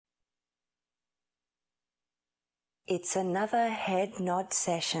It's another head nod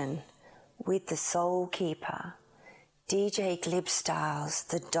session with the Soul Keeper, DJ GlibStylez,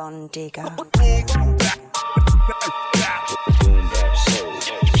 the Don Digger. Boom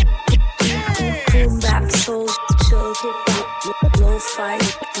bap soul, chill hip hop, lo-fi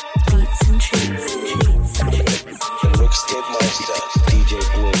beats and treats. Mixtape monster, DJ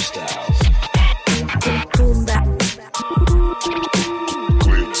GlibStylez. Boom bap.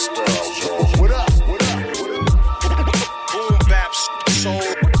 GlibStylez, what up? Boom bap soul,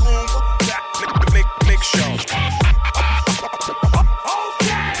 boom bap, Mixshow.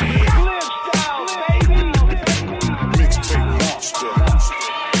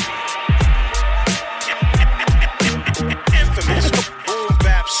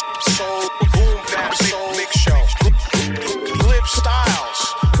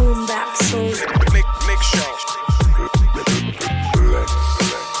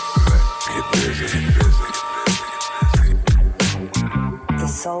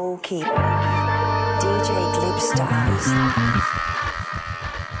 Soul Keeper, DJ GlibStylez.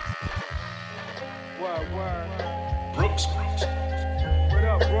 Word. Brooks. What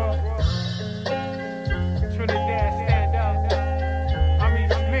up, bro? Trinidad, stand up. I mean,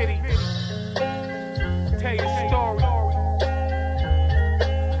 Smitty. Tell your story.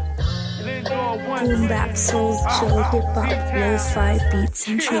 Boom bap soul, chill hip hop, lo-fi beats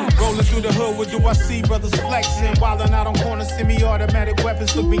and treats. Rolling through the hood, what do I see? Brothers flexing, wildin' out on corners, semi-automatic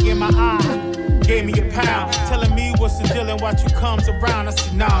weapons. Look me in my eye. Gave me a pound, telling me what's the deal and watch you comes around. I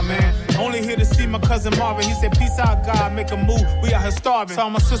said, nah, man. Only here to see my cousin Marvin. He said, peace out, God, make a move. We out here starving. Saw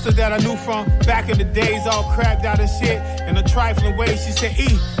my sister that I knew from back in the days, all cracked out and shit. In a trifling way, she said,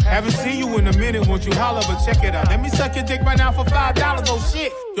 E, haven't seen you in a minute. Won't you holler, but check it out. Let me suck your dick right now for $5. Oh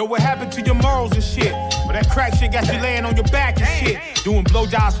shit. Yo, what happened to your morals and shit? Well, that crack shit got you laying on your back and shit. Doing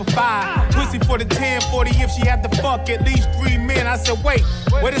blowjobs for $5. Pussy for the 10, 40 if she had to fuck at least 3 men. I said, wait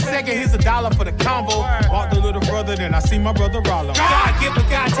a second, here's $1 for the combo. Walked a little further, then I see my brother Rollo. God give it,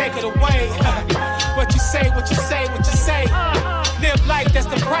 God take it away. What you say, what you say, what you say. Live life, that's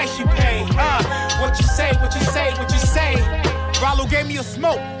the price you pay. What you say, what you say, what you say. Rollo gave me a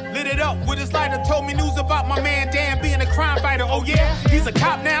smoke. Lit it up with his lighter, told me news about my man Dan being a crime fighter. Oh yeah, he's a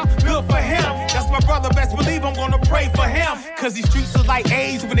cop now, good for him. That's my brother, best believe I'm gonna pray for him. Cause these streets are like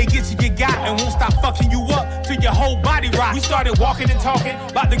AIDS, when they get you, you got. And won't stop fucking you up till your whole body rock. We started walking and talking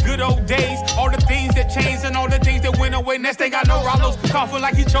about the good old days. All the things that changed and all the things that went away. Next thing I know, Rollo's coughing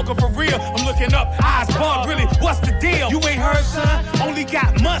like he choking for real. I'm looking up, eyes bugged, really, what's the deal? You ain't heard, son? Only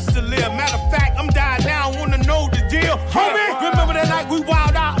got months to live. Matter of fact, I'm dying now, wanna know the deal. Homie, remember that night we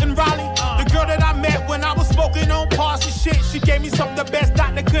wild out in Raleigh? The girl that I met when I was smoking on parts and shit, she gave me something the best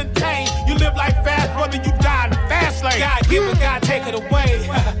doctor couldn't contain. You live life fast, brother, you die in the fast lane. God give it, God take it away.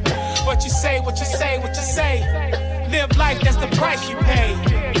 What you say, what you say, what you say. Live life, that's the price you pay.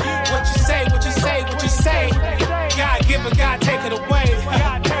 What you say, what you say, what you say. God give it, God take it away.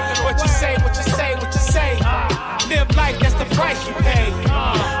 What you say, what you say, what you say. Live life, that's the price you pay.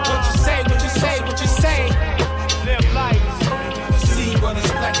 What you say, what you say, what you say. Live life. See brothers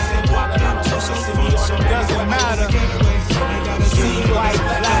flexing, walking out to some doesn't matter. See white,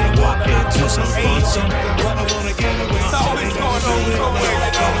 black, walk into some Asian. What I wanna get away. It's always going on.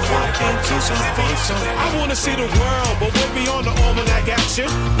 I wanna see the world, but we're beyond the almanac action.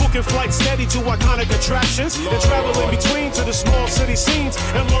 Booking flights steady to iconic attractions and travel in between to the small city scenes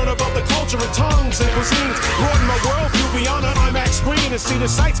and learn about the culture and tongues and cuisines. Broaden my worldview beyond an IMAX screen and see the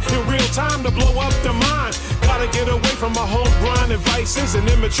sights in real time to blow up the mind. Gotta get away from my whole grind and vices and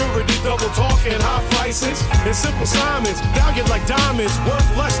immaturity, double talking, high prices and simple Simons, valued like diamonds,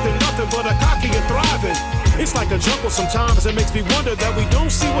 worth less than nothing but a cocky and thriving. It's like a jungle sometimes. It makes me wonder that we don't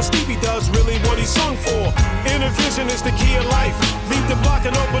see what Stevie does, really what he's sung for. Inner vision is the key of life. Leave the block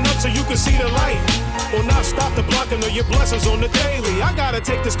and open up so you can see the light. Or not stop the blocking of your blessings on the daily. I gotta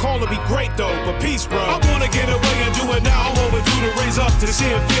take this call to be great though, but peace, bro. I wanna get away and do it now. I'm overdue to raise up to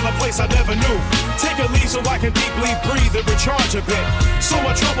see and feel a place I never knew. Take a leave so I can deeply breathe and recharge a bit. So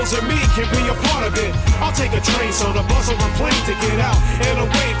my troubles and me can be a part of it. I'll take a train, so the bus or a plane to get out and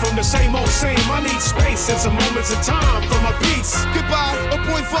away from the same old same. I need space and some moments of time for my peace. Goodbye, a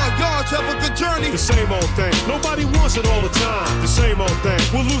point 5 yards, have a good journey. The same old thing, nobody wants it all the time. The same old thing,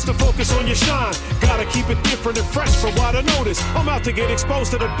 we'll lose the focus on your shine. Gotta keep it different and fresh for why to notice. I'm out to get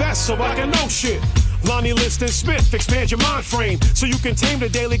exposed to the best so I can know shit. Lonnie Liston Smith, expand your mind frame so you can tame the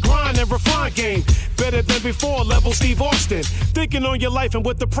daily grind and refine game. better than before, level Steve Austin. Thinking on your life and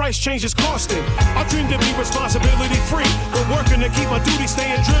what the price change is costing. I dream to be responsibility free, but working to keep my duty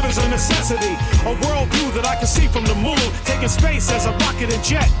staying driven's a necessity. A worldview that I can see from the moon, taking space as a rocket and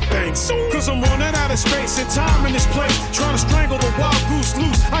jet. Thanks. Cause I'm running out of space and time in this place, trying to strangle the wild goose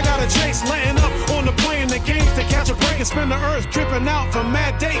loose. I got a chase, laying up on the plane, the games to catch a break and spend the earth dripping out from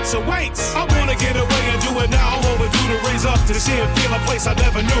mad dates awaits. I wanna get away and do it now. I'm overdue to raise up to see and feel a place I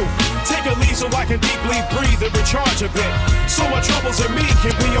never knew. Take a leave so I can deeply breathe and recharge a bit, so my troubles and me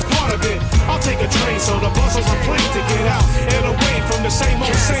can be a part of it. I'll take a train so the bus or a plane to get out and away from the same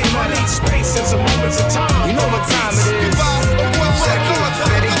old same. I need space and some moments of time. You know what time it is.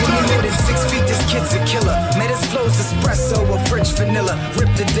 Better give me more than 6 feet, this kid's a killer. Made his flows espresso or French vanilla.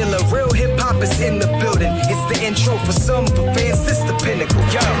 Rip the dealer, real hip hop is in the building. It's the intro for some, for fans, this the pinnacle.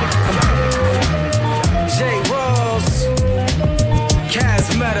 Yo, J-Rolls, Kaz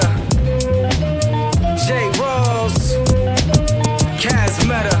Meta. J-Rolls, Kaz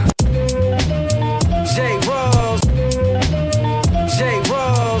Meta. J-Rolls,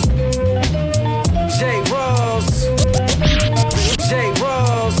 J-Rolls, J-Rolls,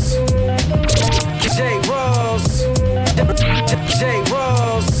 J-Rolls, J-Rolls,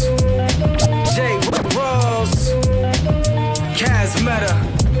 J-Rolls, J-Rolls, Kaz Meta.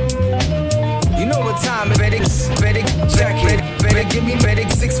 You know what time it is. Better give me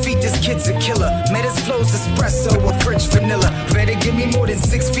medic 6 feet, this kid's a killer. Made his flows espresso or French vanilla. Better give me more than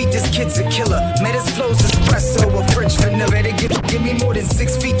 6 feet, this kid's a killer. Made his flows espresso or French vanilla. Better give me more than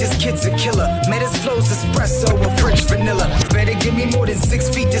 6 feet, this kid's a killer. Made his flows espresso or French vanilla. Better give me more than 6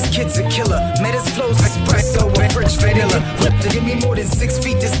 feet, this kid's a killer. Made his flows espresso or French vanilla. Give me more than 6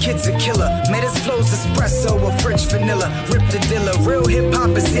 feet, this kid's a killer. Made his flows espresso or French vanilla. Rip the dealer, real hip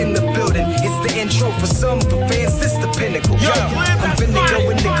hop is in the building. It's the intro for some, for fans, this the pinnacle. Yo, I'm finna go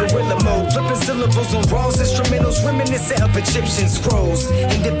in the gorilla mode, flipping syllables on raws, instrumentals reminiscent of Egyptian scrolls.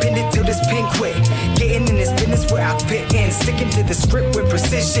 Independent till this pen quit, getting in this business where I fit in, sticking to the script with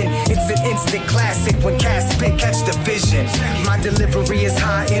precision. It's an instant classic when cast spit, catch the vision. My delivery is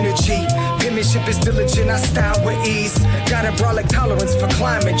high energy, penmanship is diligent, I style with ease. Got a brolic tolerance for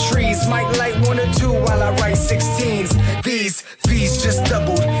climbing trees, might light 1 or 2 while I write 16s. These fees just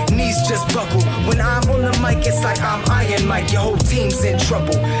doubled, knees just buckle. When I'm on the mic, it's like I'm Iron Mike, your whole team's in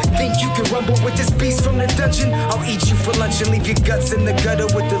trouble. Think you can rumble with this beast from the dungeon? I'll eat you for lunch and leave your guts in the gutter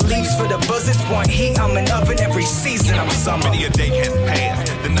with the leaves for the buzzards. Want heat, I'm an oven every season, I'm summer. Many a day has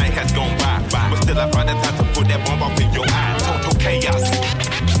passed, the night has gone by, but still I find the time to put that bomb off in your eye. Total chaos,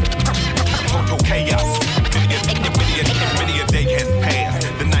 total chaos. Many a day has passed,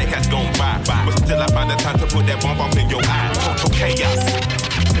 the night has gone by, but still I find the time to put that bomb off in your eye. Total chaos,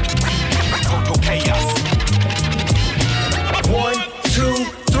 total chaos. 1, 2,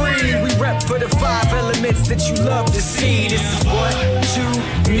 3, we rep for the 5 elements that you love to see. This is what you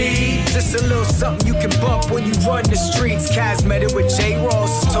need, just a little something you can bump when you run the streets. Kaz Meta with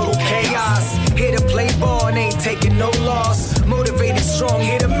J-Ross, total chaos. Here to play ball and ain't taking no loss. Motivated, strong,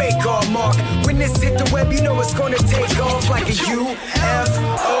 here to make our mark. When this hit the web, you know it's gonna take off like a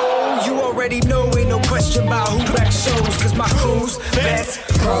UFO. You already know, ain't no question about who wreck shows. Cause my crew's vets,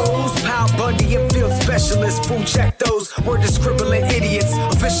 pros, Pal Bundy and field specialists. Fool check those, word to scribbling idiots.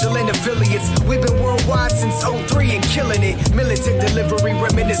 Official and affiliates, we've been worldwide since 03 and killing it. Militant delivery,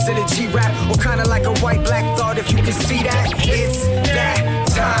 reminiscent of G-Rap. Or kinda like a white black thought, if you can see that. It's that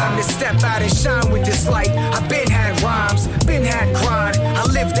time to step out and shine with this light. I've been had rhymes, been had grind. I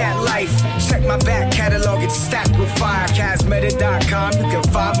live that life. Check my back catalog, it's stacked with fire. KazMeta.com, you can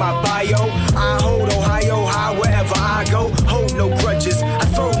find my bio. I hold Ohio high wherever I go. Hold no grudges, I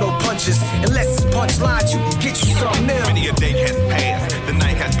throw no punches. Unless it's punchlines, you can get you something new. Many a day has passed, the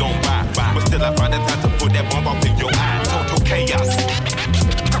night has gone by, but still I find the time to put that bomb off in your eye. Total chaos,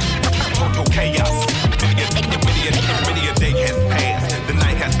 total chaos. Many a day has passed, the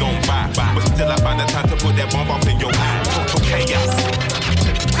night has gone by, but still I find the time to put that bomb off in your eye. Total chaos,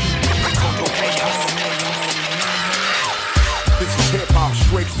 total chaos. This is hip hop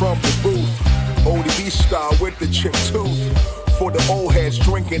straight from the booth. ODB style with the chip tooth. For the old heads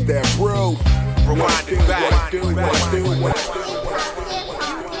drinking that brew. Rewind it back.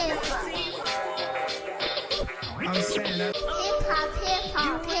 I'm saying that.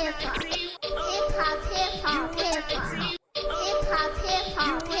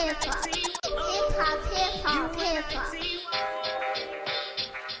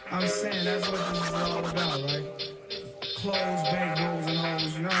 I'm saying that's what this is all about, right? Clothes, bankrolls, and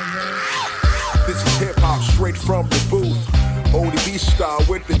hoes, you know what I'm saying? This is hip hop straight from the booth. ODB style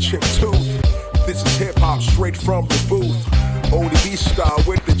with the chip tooth. This is hip hop straight from the booth. ODB style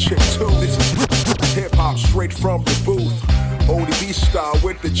with the chip tooth. This is straight from the booth. ODB style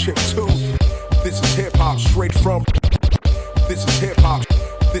with the chip tooth. This is hip hop straight from. This is hip hop.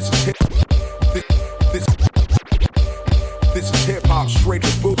 This is hip. This is hip hop straight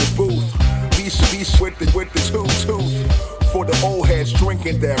from the booth. Beast with the tooth. For the old heads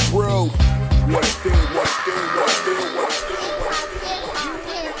drinking that brew. What it do? What it do? What it do? What it do?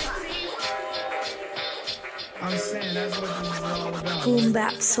 I'm saying that's what this is all about. Boom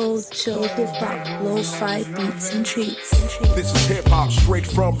bap, soul, chill, hip hop, lo-fi beats and treats. This is hip hop straight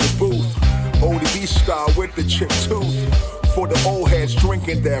from the booth. ODB style with the chip tooth. For the old heads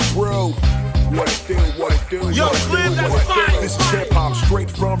drinking that brew. What it do? What it do? Yo, what it Glib, do? that's What it do? fire. This is hip hop straight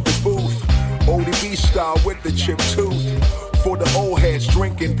from the booth. ODB style with the chip tooth. For the old heads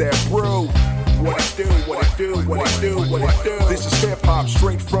drinking that brew. What it do? What it do? What it do? What it do? This is hip hop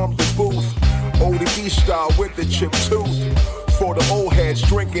straight from the booth. ODB style with the chip tooth. For the old heads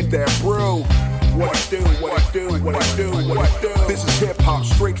drinking that brew. What it do? What it do? What it do? What it do? This is hip hop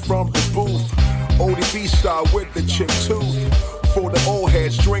straight from the booth. ODB style with the chip tooth. For the old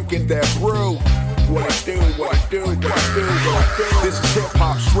heads drinking that brew. What it do? What it do? What it do? What it do? This is hip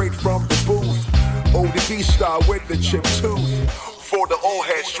hop straight from the booth. ODB style with the chip tooth. For the old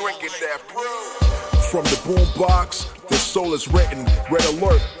heads drinking that brew. From the boombox, the soul is written. Red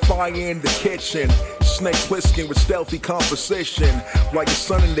alert, fire in the kitchen. Snake Plissken with stealthy composition. Like the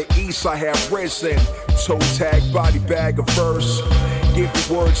sun in the east, I have risen. Toe tag, body bag of verse. Give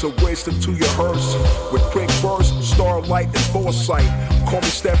you words of wisdom to your hearse. With quick verse, starlight and foresight. Call me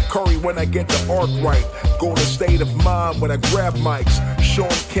Steph Curry when I get the arc right. Go in a state of mind when I grab mics. Sean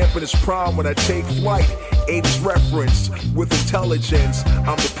Kemp in his prime when I take flight. 80s reference with intelligence.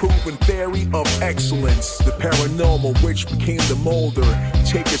 I'm the proven theory of excellence. The paranormal which became the molder.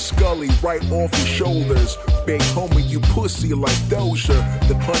 Take a Scully right off your shoulders. Big homie, you pussy like Doja.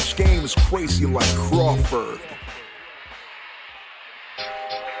 The punch game is crazy like Crawford.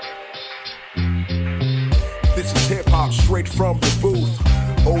 This is hip hop straight from the booth.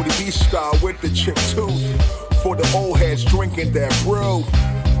 ODB style with the chip tooth. For the old heads drinking that brew.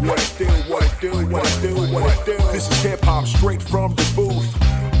 What it do? What it do? What it do? What it do? This is hip hop straight from the booth.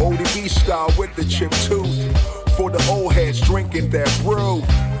 ODB style with the chip tooth. For the old heads drinking that brew.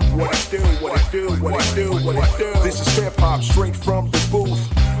 What it do? What it do? What it do? What it do? This is hip hop straight from the booth.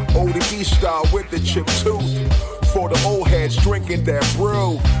 ODB style with the chip tooth. For the old heads drinking that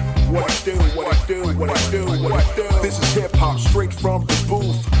brew. What it do? What it do? What it do? What it do? This is hip hop straight from the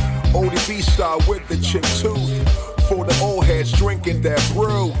booth. ODB style with the chip tooth. For the old heads drinking that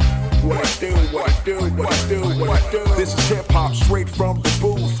brew. What it do? What it do? What it do? What it do? This is hip hop straight from the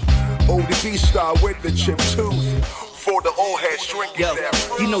booth. ODB style with the chip tooth. For the old heads drinking that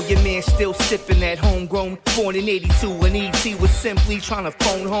brew. You know your man still sipping that homegrown. Born in 82 when E.T. was simply trying to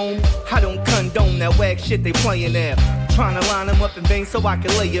phone home. I don't condone that whack shit they playing now. Trying to line them up in vain so I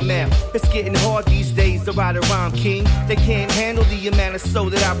can lay them out. It's getting hard these days to ride a rhyme king. They can't handle the amount of soul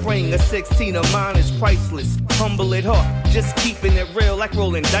that I bring. A 16 of mine is priceless. Humble at heart, just keeping it real like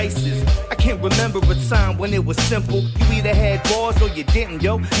rolling dices. I can't remember a time when it was simple. You either had bars or you didn't,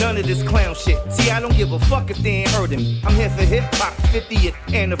 yo. None of this clown shit. See, I don't give a fuck if they ain't heard him. I'm here for hip-hop 50th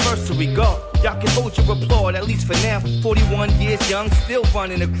anniversary. God, y'all can hold your applaud, at least for now. 41 years young, still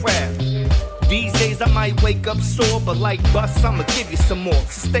running the crowd. These days I might wake up sore, but like Bus, I'ma give you some more.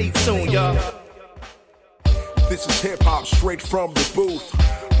 So stay tuned, y'all. This is hip hop straight from the booth.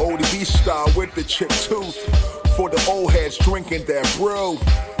 ODB style with the chip tooth. For the old heads drinking that brew.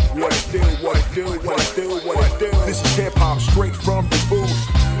 What it do? What it do? What it do? What it do? This is hip hop straight from the booth.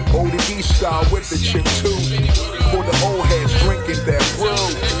 ODB style with the chip tooth. For the old heads drinking that brew.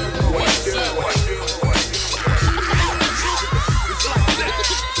 What it do? What it do?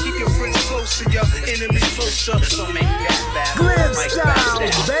 Closer, your enemies closer. So make that bad.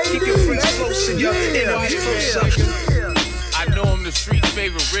 GlibStylez, baby. Keep your friends closer, your enemies closer. I know I'm the street's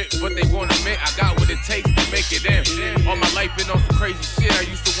favorite, but they won't admit I got what it takes to make it in. All my life been on some crazy shit. I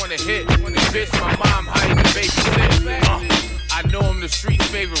used to wanna hit. When the bitch, my mom hiding the babysit. I know I'm the street's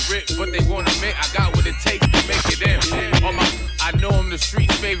favorite, but they won't admit I got what it takes to make it in. I know I'm the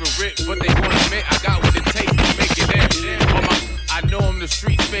street's favorite, but they won't admit I got what it takes to make it in. I know I'm the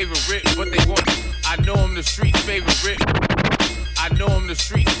street's favorite, but they won't. I know I'm the street's favorite. I know I'm the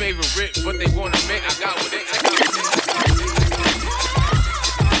street's favorite, but they won't admit I got what it takes.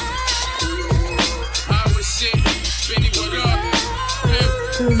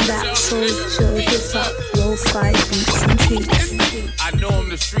 Boom bap, soul, chill, hip hop, lo-fi beats and treats. I know I'm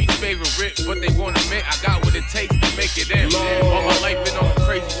the street's favorite, but they won't admit I got what it takes to make it in. All my life been on some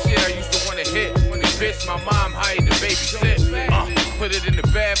crazy shit. I used to wanna hit. When the bitch, my mom hired the babysit. Put it in the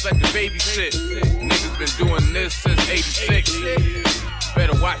bag, let the baby sit. Niggas been doing this since 86.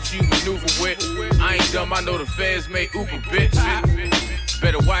 Better watch you maneuver with. I ain't dumb, I know the feds make Uber, bitch.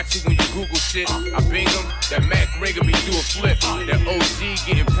 Better watch it when you Google shit. I bing him, that Mac ringer me do a flip. That OG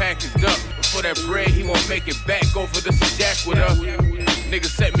getting packaged up. For that bread, he won't make it back. Go for this jack with her.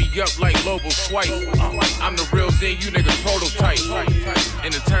 Niggas set me up like Lobo twice. I'm the real thing, you niggas prototype.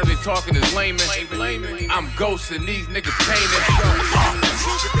 In the terms they talking is layman. I'm ghosting these niggas painting.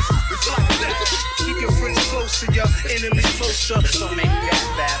 Keep your friends close and your enemies closer. So make that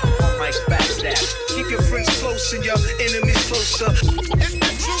bad, on Mike backstab. Keep your friends close and your enemies closer.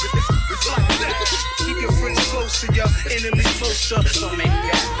 Keep your friends close and your enemies closer. So make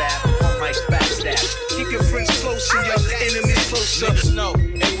that bad, on Mike backstab. Keep your friends close and your enemies closer. Niggas know,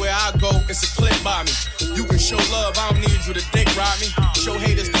 anywhere I go, it's a clip by me. You can show love, I don't need you to dick ride me. Show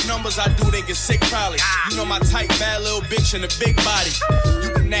haters the numbers I do, they get sick probably. You know my type, bad little bitch and a big body. You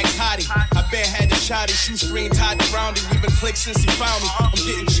can act hottie, I been had the shotty. Shoestring tied to Roundy, we been clicked since he found me. I'm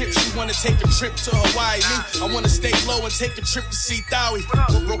getting chips, you wanna take a trip to Hawaii. Me, I wanna stay low and take a trip to see Dowie.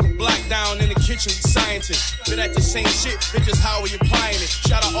 We broke a block down in the kitchen, we scientists. Been at the same shit, bitches how we applying it.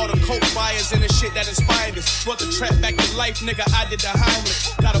 Shout out all the coke buyers and the shit that inspired us. Brought the trap back to life, nigga, I did the Heimlich.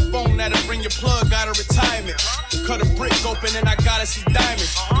 Got a phone that'll bring your plug out of retirement. Cut a brick open and I gotta see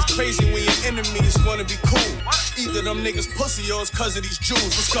diamonds. It's crazy when your enemies wanna be cool. Either them niggas pussy or it's cause of these Jews.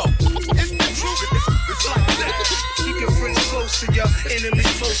 Let's go. Keep your friends close and your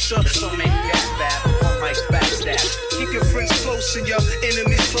enemies closer. So make that bad, on Mike backstab. Keep your friends close and your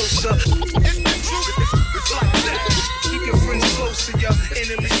enemies closer. Keep your friends close and your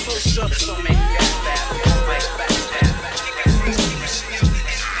enemies closer. So make that bad, on Mike backstab. Keep your friends close and your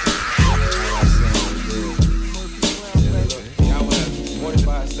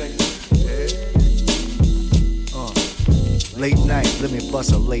Late night, let me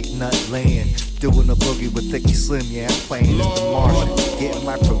bust a late nut laying. Doing a boogie with Thicky Slim, yeah, I'm playing as the Martian. Getting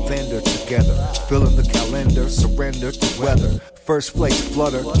my provender together. Filling the calendar, surrender to weather. First flakes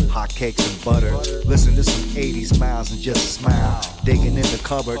flutter, hot cakes and butter. Listen to some 80s miles and just smile. Digging in the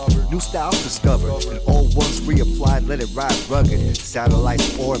cupboard, new styles discovered. And old ones reapplied, let it ride rugged.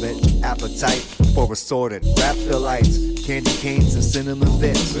 Satellites orbit, appetite for assorted. Rap delights, candy canes and cinnamon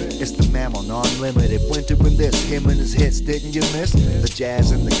bits. It's the mammal, non-limited. Winter in this, him and his hits, didn't you miss? The jazz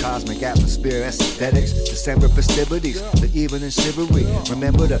and the cosmic atmosphere, aesthetics. December festivities, the evening chivalry.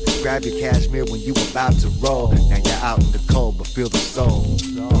 Remember to grab your cashmere when you about to roll. Now you're out in the cold, but feel the soul.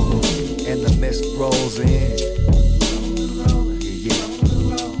 And the mist rolls in. Yeah, yeah.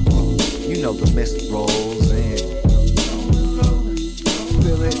 You know the mist rolls in.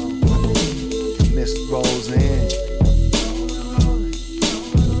 Feel it? The mist rolls in.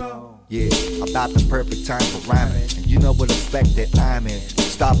 Yeah, about the perfect time for rhyming. And you know what effect that I'm in.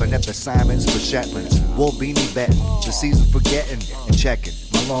 Stopping at the Simons for Shetlands. Wool beanie betting. The season for getting and checking.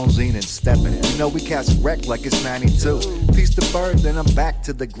 My limousine and stepping. You know we cats wreck like it's 92. Piece the bird, then I'm back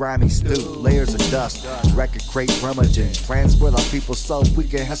to the grimy stew. Layers of dust, record crate rummaging. Plans with our people so we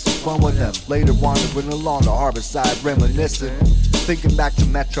can have some fun with them. Later wandering along the harbor side reminiscing. Thinking back to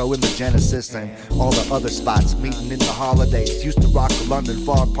Metro in the Genesis and all the other spots. Meeting in the holidays. Used to rock the London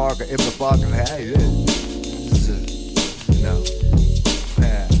Fog Parker in the fog and hey, yeah. You know.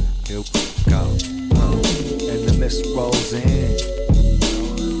 Yeah, here we go. And the mist rolls in. Yeah.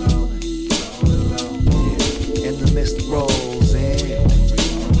 And the mist rolls in.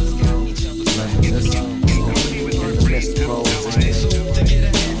 And the mist rolls in.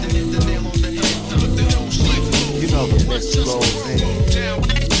 You know the mist rolls in.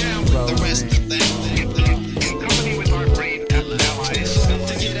 Rolls in.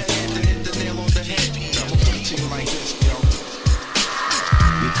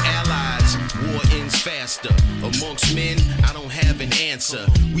 Faster. Amongst men, I don't have an answer.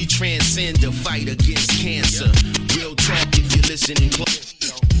 We transcend the fight against cancer. Real talk if you're listening close.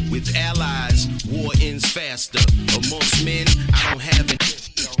 With allies, war ends faster. Amongst men, I don't have an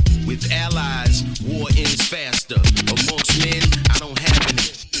answer. With allies, war ends faster. Amongst men, I don't have an.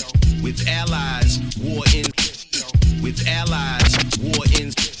 With allies, war ends. With allies, war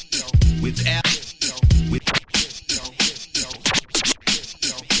ends. With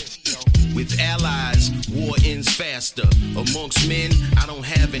With allies, war ends faster. Amongst men, I don't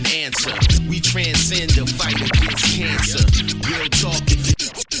have an answer. We transcend the fight against cancer. Real talk if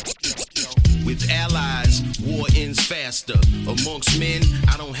with allies, war ends faster. Amongst men,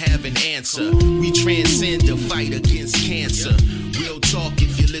 I don't have an answer. We transcend the fight against cancer. Real talk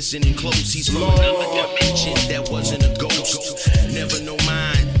if you're listening close. He's from another dimension that wasn't a ghost. Never know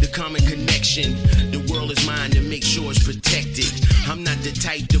mine, the common connection. The world is mine to make sure it's protected. I'm not the the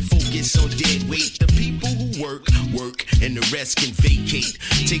type to focus on dead weight. The people who work, and the rest can vacate.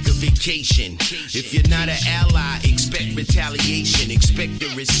 Take a vacation. If you're not an ally, expect retaliation. Expect a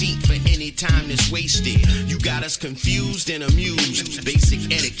receipt for any time that's wasted. You got us confused and amused.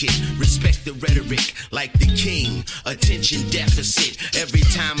 Basic etiquette, respect the rhetoric like the king. Attention deficit every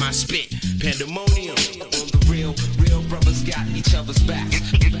time I spit. Pandemonium. On the real brothers got each other's back.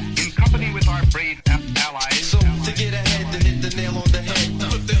 In company with our brave allies. So to get ahead, to hit the nail on the head.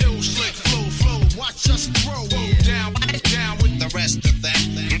 With the ill slick flow, watch us throw. Down with the rest of that.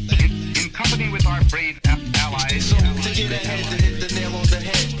 In company with our brave allies. So to get ahead, to hit the nail on the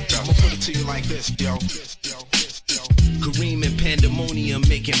head. I'ma put it to you like this, yo. Kareem and Pandemonium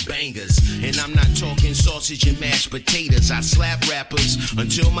making bangers. And I'm not talking sausage and mashed potatoes. I slap rappers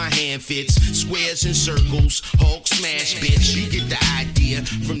until my hand fits. Squares and circles, Hulk smash, bitch. You get the idea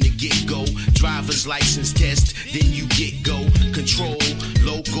from the get-go. Driver's license test, then you get go. Control,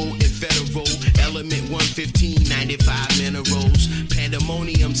 local and federal. Element 115, 95 minerals.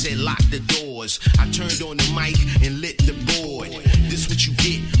 Pandemonium said lock the doors. I turned on the mic and lit the board. This what you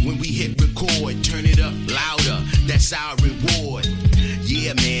get when we hit record. Turn it up louder, that's our reward.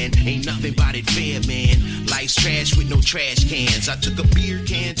 Yeah, man, ain't nothing about it fair, man. Life's trash with no trash cans. I took a beer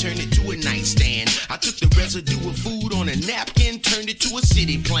can, turned it to a nightstand. I took the residue of food on a napkin, turned it to a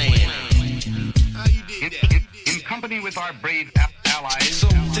city plan. How you did that? In company with our brave allies. So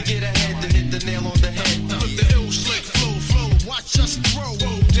to get ahead, to hit the nail on the head. With the ill slick flow, watch us throw.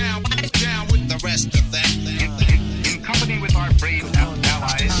 Down with the rest of that. In company with our brave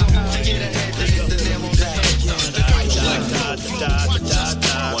allies. So to get ahead, to hit the nail on the head.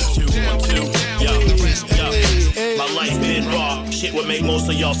 1, 2, 1, 2. Yo, my life been raw. Shit would make most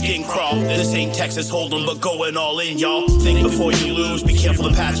of y'all skin crawl. This ain't Texas Hold'em, but going all in, y'all. Think before you lose. Be careful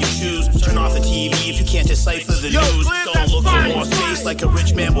the path you choose. Turn off the TV if you can't decipher the news. Don't look for more space like a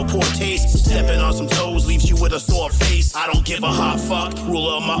rich man with poor taste. Stepping on some toes leaves you with a sore face. I don't give a hot fuck.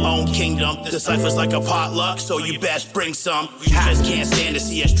 Ruler of my own kingdom. Decipher's like a potluck, so you best bring some. You just can't stand to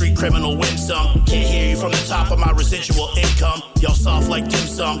see a street criminal win some. Can't hear you from the top of my residual income. Y'all soft like dim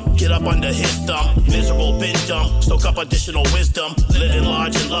sum. Get up under his thumb. Miserable, been dumb. Soak up additional wisdom. Living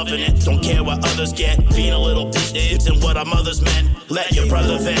large and loving it. Don't care what others get. Being a little bitch isn't what our mothers meant. Let your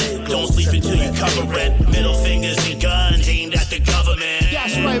brother vent. Don't sleep until you cover rent. Middle fingers and guns aimed at the government.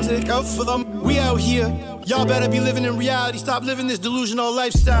 That's right, take up for them. We out here. Y'all better be living in reality. Stop living this delusional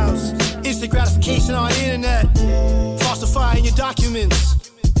lifestyles. Instant gratification on the internet. Falsifying your documents.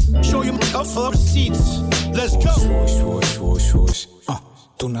 Show you up for receipts. Let's go.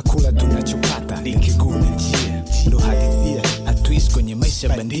 Tunakula tunachopata likiguna njia ndo hadithia hatuishi kwenye maisha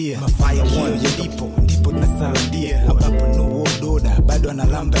bandia mafanikio yalipo ndipo tunasalandia ambapo no doda bado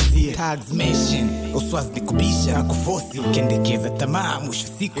analambazia tags mention uswazi ni kubisha na kufosi ukiendekeza tamaa mwisho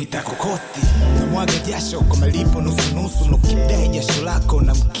siku itakukosti na mwaga jasho kwa malipo nusu na ukidai jasho lako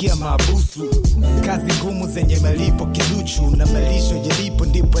na mkia maabusu kazi ngumu zenye malipo kiduchu na malisho yalipo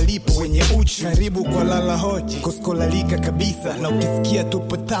ndipo alipo wenye uchu karibu kwa lala hoji kuskolalika kabisa na ukisikia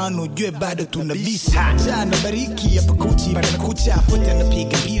tupo tano ujue bado tunabisha jana bariki hapa kuchi bana kucha pote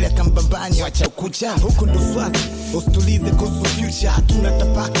anapiga bila kambambani wacha ukucha huko ndo swazi usitulize kuhusu future hatuna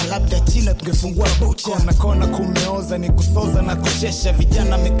tapaka labda China tungefungua bucha kona kumeoza ni kusoza na kushesha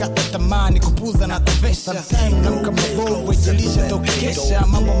vijana mekata tamani kupuza na kuvesha sometime namka mabovu ejelisha tokesha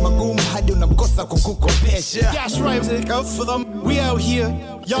mambo magumu hadi unamkosa kukukopesha. That's right, take up for them. We out here.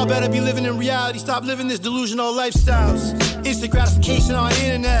 Y'all better be living in reality. Stop living this delusional lifestyles. Instant gratification on the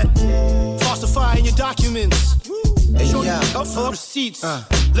internet. Falsifying your documents. Show you up for receipts.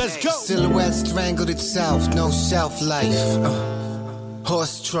 Let's go. Silhouette strangled itself, no shelf life.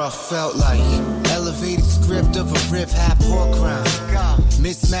 Horse trough felt like elevated script of a rip hap whore crime.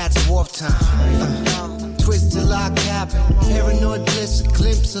 Mismatched warp time. Twisted lock cabin. Paranoid bliss, a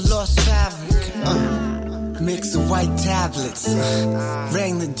glimpse of lost fabric. Mix of white tablets.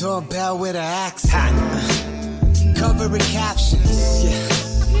 Rang the doorbell with an accent. Covering captions.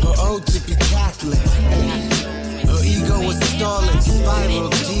 Her ode to be Catholic. Her ego was stalling. Spiral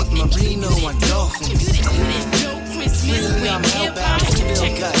deep merino on dolphins. Freely I'm hellbound,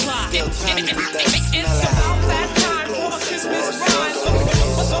 still gut. Still trying to get that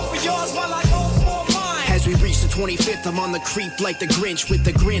smell out. As we reach the 25th, I'm on the creep like the Grinch with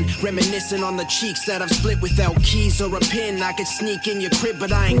the grin, reminiscing on the cheeks that I've split without keys or a pin. I could sneak in your crib,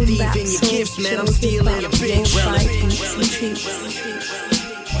 but I ain't thieving your gifts, man. I'm stealing your bitch.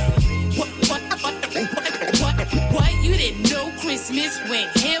 What? You didn't know Christmas went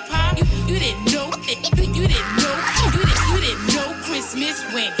hip hop? You didn't know? You didn't know Christmas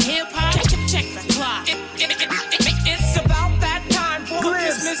went hip hop? Check the clock. It's about that time, boy.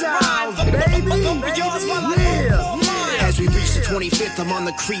 GlibStylez, baby. As we reach the 25th, I'm on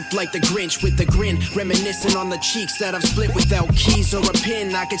the creep like the Grinch with the grin, reminiscing on the cheeks that I've split without keys or a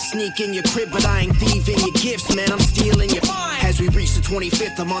pin. I could sneak in your crib, but I ain't thieving your gifts, man. I'm stealing your. As we reach the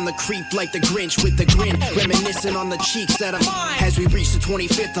 25th, I'm on the creep like the Grinch with the grin, reminiscing on the cheeks that I've. As we reach the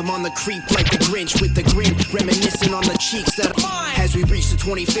 25th, I'm on the creep like the Grinch with the grin, reminiscing on the cheeks that I've. As we reach the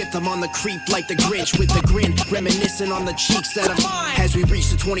 25th, I'm on the creep like the Grinch with the grin, reminiscing on the cheeks that I've. As we reach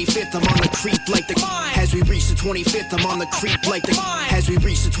the 25th, I'm on the creep like the. As we reach the 25th, I'm on the creep like the. As we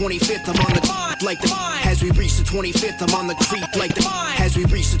reach the 25th, I'm on the like the. As we reach the 25th, I'm on the creep like the. As we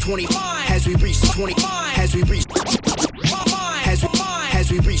reach the 20. As we reach the 20. As we reach. As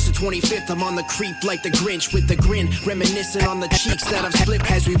we reach the 25th, I'm on the creep like the Grinch with the grin, reminiscing on the cheeks that I've split.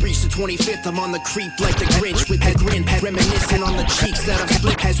 As we reach the 25th, I'm on the creep like the Grinch with the grin, reminiscing on the cheeks that I've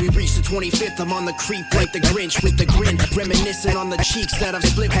split. As we reach the 25th, I'm on the creep like the Grinch with the grin, reminiscing on the cheeks that I've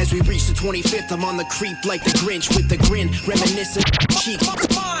split. As we reach the 25th, I'm on the creep like the Grinch with the grin, reminiscing cheeks.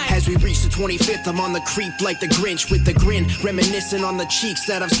 As we reach the 25th, I'm on the creep like the Grinch with the grin, reminiscing on the cheeks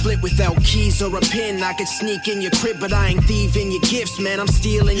that I've split without keys or a pin. I could sneak in your crib, but I ain't thieving your gifts, man. I'm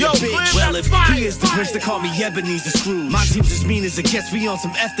stealing your bitch. Well, if he is the Grinch, they call me Ebenezer Scrooge. My team's as mean as it gets, we on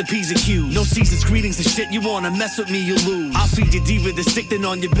some F the P's and Q's. No seasons, greetings and shit, you wanna mess with me, you lose. I'll feed your diva the stick, then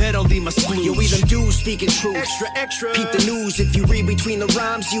on your bed I'll leave my splooge. Yo, even dudes speaking truth. Extra. Peep the news, if you read between the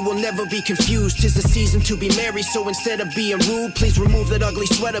rhymes, you will never be confused. 'Tis the season to be merry, so instead of being rude, please remove that ugly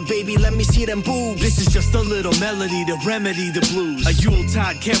sweater, baby, let me see them boobs. This is just a little melody to remedy the blues. A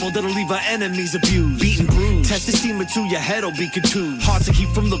Yuletide camel that'll leave our enemies abused. Beaten bruised. Test the steamer to your head'll be contused. Hard to keep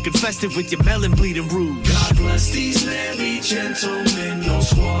from looking festive with your melon bleeding rude. God bless these merry gentlemen. No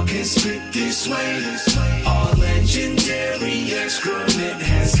squawk can spit this way. Our legendary excrement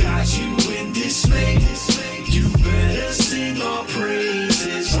has got you in dismay. You better sing our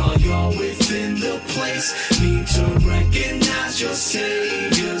praises. All y'all within the place need to recognize your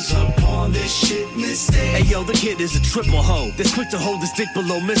saviors upon this shit mistake. Hey yo, the kid is a triple hoe that's quick to hold his dick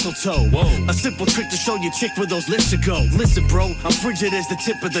below mistletoe. Whoa. A simple trick to show your chick where those lips should go. Listen bro, I'm frigid as the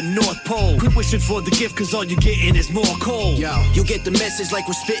tip of the North Pole. Quit wishing for the gift cause all you're getting is more cold. Yo, you'll get the message like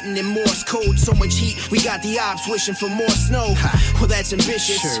we're spitting in Morse code. So much heat, we got the ops wishing for more snow. Well that's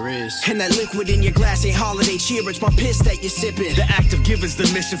ambitious. Sure is. And that liquid in your glass ain't holiday cheer, it's my piss that you're sipping. The act of giving's the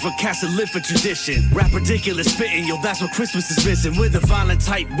mission for cast a living tradition. Rap ridiculous spitting, yo that's what Christmas is missing. We're the violent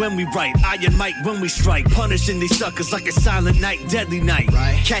type when we write, Iron Mike when we strike. Punishing these suckers like a silent night, deadly night.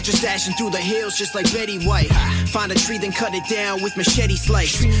 Right. Catch us dashing through the hills just like Betty White. Find a tree then cut it down with machete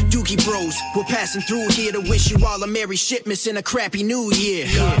slice. Dookie bros, we're passing through here to wish you all a merry shipments in a crappy new year.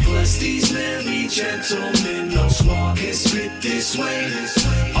 God bless these merry gentlemen. No squawk can spit this way.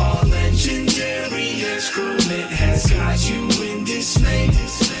 Our legendary excrement has got you in dismay.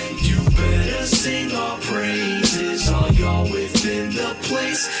 You better sing our praises. All y'all within the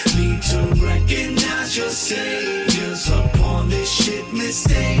place need to recognize your saviors upon this shit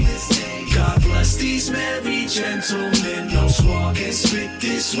mistake. God bless these merry gentlemen. No squawk can spit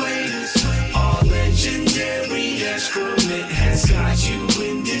this way. Our legendary excrement has got you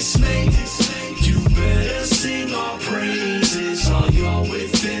in dismay. You better sing our praises. All y'all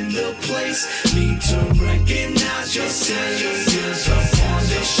within the place need to recognize your saviors upon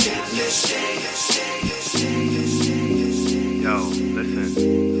this shit mistake. Yo,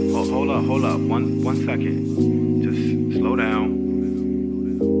 listen. Hold up. One second. Just slow down.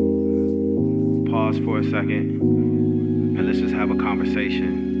 Pause for a second. And let's just have a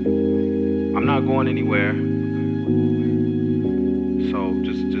conversation. I'm not going anywhere. So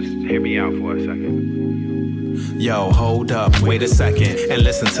just hear me out for a second. Yo, hold up, wait a second, and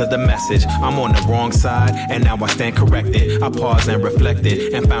listen to the message. I'm on the wrong side, and now I stand corrected. I paused and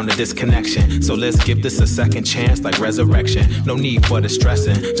reflected, and found a disconnection. So let's give this a second chance like resurrection. No need for the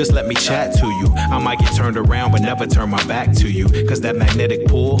stressing, just let me chat to you. I might get turned around, but never turn my back to you. Cause that magnetic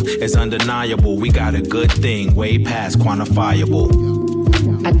pull is undeniable. We got a good thing, way past quantifiable.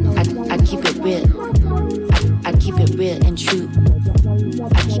 I keep it real. I keep it real and true.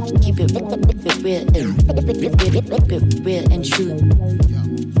 I keep it real and true.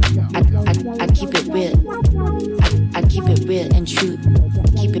 I keep it real. I keep it real and true.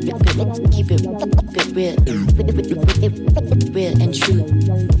 Keep it real and true.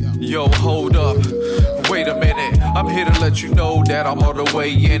 Yo, hold up. Wait a minute. I'm here to let you know that I'm all the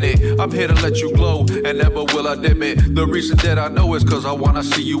way in it. I'm here to let you glow and never will I dim it. The reason that I know is cause I wanna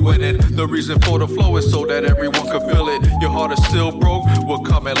see you winning. The reason for the flow is so that everyone can feel it. Your heart is still broke, well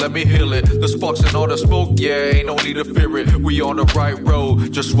come and let me heal it. The sparks and all the smoke, yeah, ain't no need to fear it. We on the right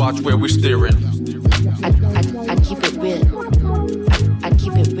road, just watch where we steering. I keep it real. I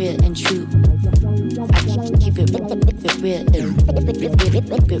keep it real and true. I keep it real and true. I keep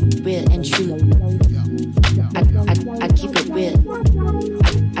it real. I keep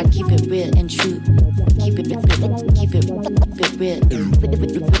it real and true. Keep it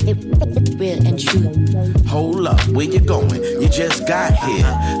real and true. Hold up, where you going? You just got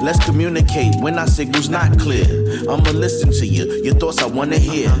here. Let's communicate when our signal's not clear. I'ma listen to you, your thoughts I wanna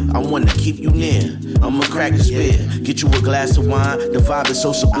hear. I wanna keep you near. I'ma crack the spear, get you a glass of wine. The vibe is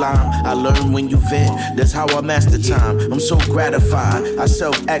so sublime. I learn when you vent. That's how I master time. I'm so gratified. I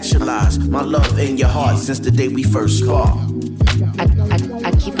self-actualize my love in your heart since the day we first sparked. I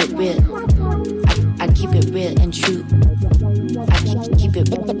keep it real. I keep it real and true. I keep it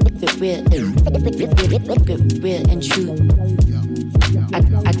real and true.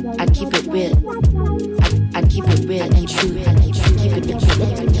 I keep it real. I keep it real and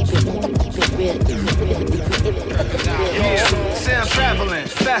true. Sound traveling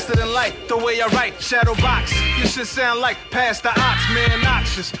faster than light. The way I write, shadow box. You should sound like past the ox, man.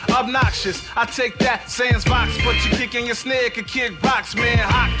 Noxious, obnoxious. I take that sans box, but you kick in your snare could kick rocks, man.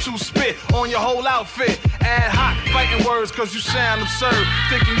 Hot to spit on your whole outfit. Ad hoc, fighting words cause you sound absurd.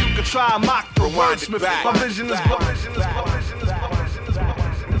 Thinking you could try mock the wordsmith. My vision is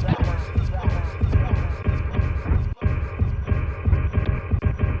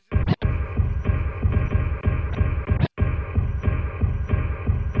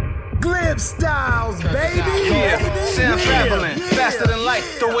GlibStylez, baby. Yeah, sound traveling faster than light.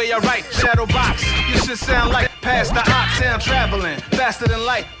 The way I write, shadow box. You should sound like past the ox. Sound traveling faster than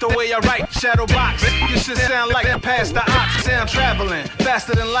light. The way I write, shadow box. You should sound like past the ox. Sound traveling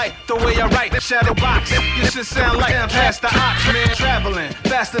faster than light. The way I write, shadow box. You should sound like past the ox. Man, traveling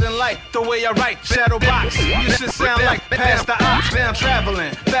faster than light. The way I write, shadow box. You should sound like past the ox. Sound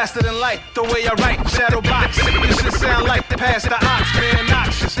traveling faster than light. The way I write, shadow box. You should sound like past the ox. Man,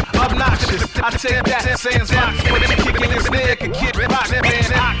 noxious, obnoxious. I take that sans box, but you kicking your snare could kick rock.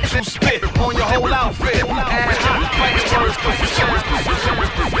 Man, hot to spit on your whole outfit. And hot fighting words cause you sound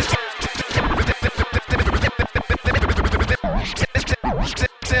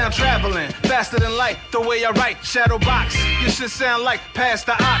traveling faster than light. The way I write, shadow box. You should sound like past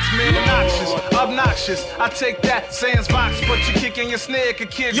the ox, man. Noxious, obnoxious. I take that sans box, but you kicking your snare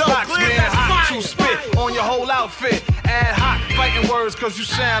could kick box, man. Hot to spit on your whole outfit. Ad hoc, fighting words cause you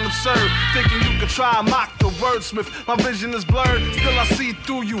sound absurd. Thinking you could try mock the wordsmith. My vision is blurred, still I see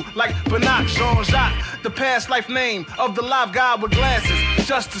through you like Bernat Jean-Jacques. The past life name of the live god with glasses.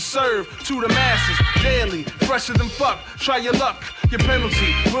 Just to serve to the masses daily. Fresher than fuck, try your luck. Your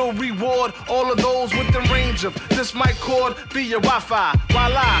penalty will reward all of those within range of this mic cord via Wi-Fi. Why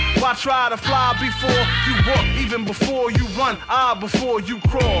lie? Why try to fly before you walk? Even before you run, before you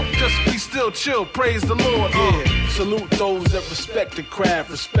crawl. Just be still, chill, praise the Lord. Yeah, salute those that respect the craft.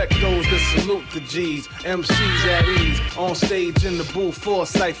 Respect those that salute the G's. MCs at ease, on stage in the booth for a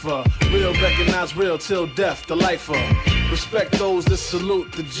cypher. Real recognize real till death, the lifer. Respect those that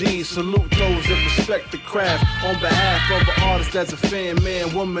salute the G's. Salute those that respect the craft. On behalf of an artist that's a fan,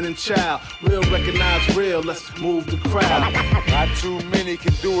 man, woman, and child. Real recognize real, let's move the crowd. Not too many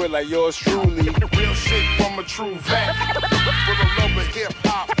can do it like yours truly. Real shit from a true vet. For the love of hip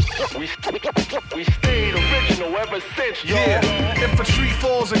hop. We stayed original ever since, y'all. Yeah, if a tree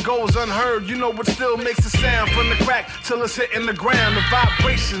falls and goes unheard, you know it still makes a sound from the crack till it's hitting the ground. The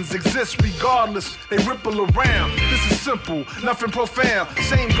vibrations exist regardless, they ripple around. This is simple, nothing profound.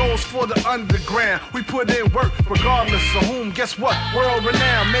 Same goes for the underground. We put in work regardless of whom. Guess what? World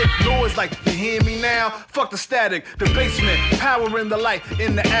renowned. Make noise like you hear me now. Fuck the static, the basement, power in the light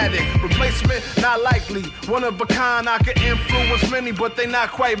in the attic. Replacement not likely. One of a kind, I can influence many, but they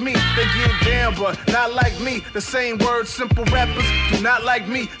not quite me. They get down, but not like me. The same words, simple rappers do not like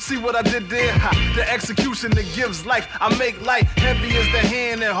me. See what I did there? Ha, the execution that gives life. I make light heavy as the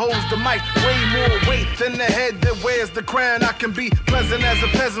hand that holds the mic. Way more weight than the head that wears the crown. I can be pleasant as a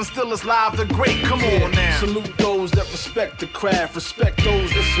peasant, still as live the great. Come on now. Salute those that respect the craft. Respect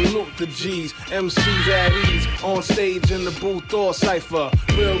those that salute the G's. MCs at ease, on stage in the booth or cypher.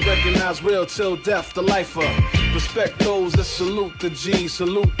 Real recognize real till death, the lifer. Respect those that salute the G's.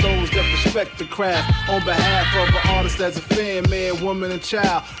 Salute those that respect the craft. On behalf of an artist that's a fan, man, woman, and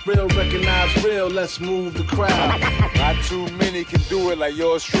child. Real recognize real, let's move the crowd. Not too many can do it like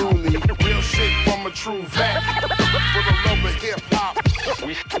yours truly. Real shit from a true vet. For the love of hip hop.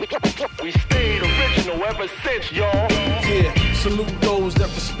 We stayed original ever since, y'all. Yeah, Salute those that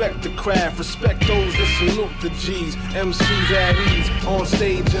respect the craft, respect those that salute the G's. MCs at ease, on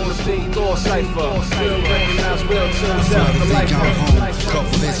stage in the big door cipher. Still recognize real terms after life.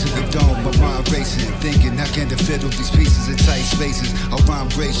 Couple hits in the dome, my mind racing, thinking I can fiddle these pieces in tight spaces. A rhyme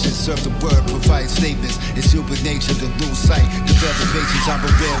gracious, serve the word, provide statements. It's human nature to lose sight. The derivations, I'm a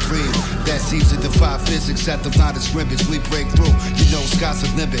rare breed that seems to defy physics. At the line of scrimmage, we break through. You know, sky's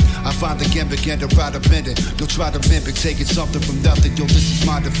the limit. I find the gimmick and the ride a minute. Don't try to mimic, taking something from nothing. Yo, this is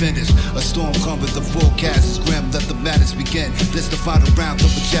mine to finish. A storm coming, the forecast is grim. Let the madness begin. This the final round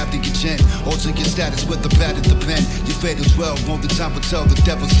of a chapter your chin. Alter your status with the pad and the pen. You fatal 12, only time will tell. The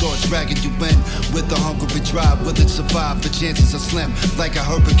devil start dragging you in. With the hungry drive, will it survive? The chances are slim. Like a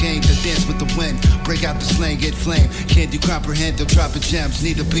hurricane that dance with the wind. Break out the slang, get flame. Can't you comprehend the dropping gems?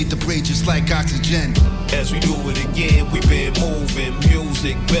 Need to beat the breach just like oxygen. As we do it again, we been moving.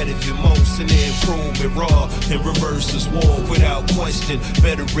 Music better than most and improvement. Raw and reverse this war without question.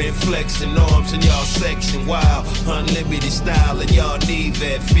 Veteran flexing arms in y'all section. Wild, unlimited style and y'all need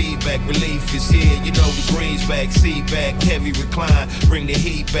that feedback. Relief is here, you know the greens back. Seat back, heavy recline. Bring the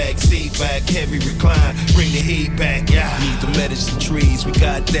heat back, seat back, heavy recline. Bring the heat back, yeah. Need the medicine trees, we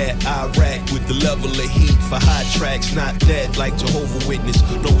got that. Iraq with the level of heat for hot tracks. Not that like Jehovah Witness.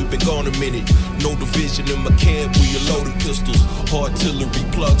 No, we've been gone a minute. No division in my camp, we are loaded pistols. Artillery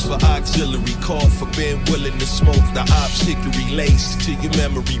plugs for auxiliary. Call for Ben willing to smoke. The ops hickory lace till your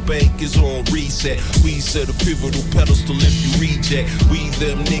memory bank is on reset. We set a pivotal pedestal if you reject. We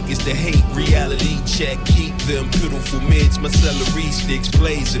them niggas that hate reality check. Keep them pitiful mids, my celery sticks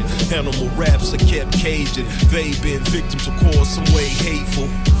blazing. Animal raps are kept caging. They been victims of course some way hateful.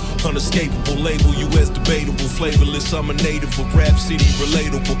 Unescapable label, US debatable, flavorless. I'm a native of Rap City,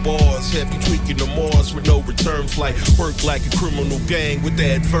 relatable bars. Heavy tweaking the Mars with no return flight. Work like a criminal gang with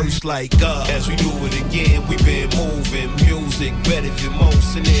that verse like God. As we do it again, we been moving. Music better than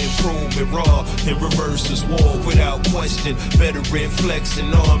most and improvement. Raw and reverse this war without question. Veteran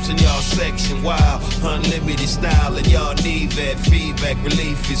flexing arms in y'all section. Wild, unlimited style and y'all need that feedback.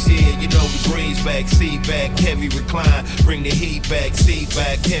 Relief is here, you know the greens back. Seat back, heavy recline. Bring the heat back, seat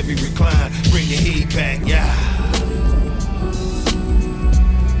back, heavy recline, bring the heat back, yeah.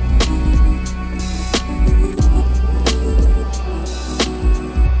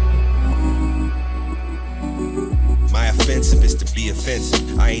 My offensive is to be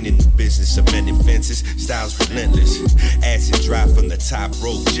offensive. I ain't in the business of mending fences. Styles relentless. Acid dry from the top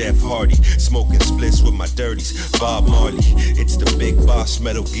rope. Jeff Hardy. Smoking splits with my dirties. Bob Marley. It's the big boss.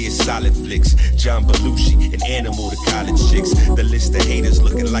 Metal Gear Solid flicks. John Belushi. An animal to college chicks. The list of haters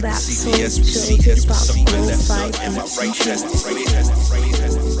looking like a CVS receipt. You can suck my left nut and my right chest.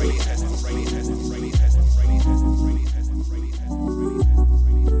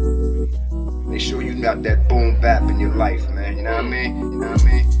 Make sure you got that boom bap in your life, man. You know what I mean? You know what I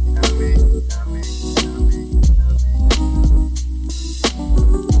mean? You know what I mean? You know what I mean?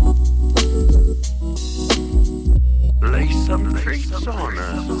 Lay some treats on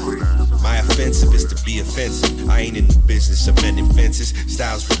us. My offensive is to be offensive. I ain't in the business of mending fences.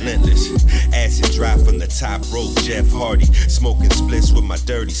 Styles relentless. Acid dry from the top rope. Jeff Hardy. Smoking splits with my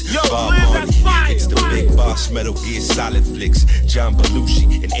dirties. Bob Marley. It's the big boss. Metal Gear Solid flicks. John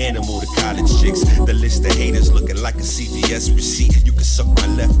Belushi. An animal to college chicks. The list of haters looking like a CVS receipt. You can suck my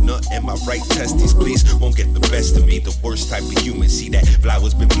left nut and my right testes, please. Won't get the best of me. The worst type of human. See that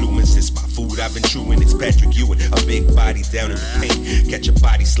flower's been blooming since my food I've been chewing. It's Patrick Ewing. A big body down in the paint. Catch a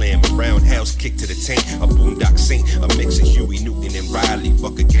body slam. A roundhouse kick to the tank. A boondock saint. A mix of Huey Newton and Riley.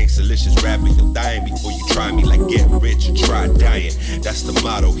 Fuck a gangsta-licious rapper. You're dying before you try me. Like get rich or try dying. That's the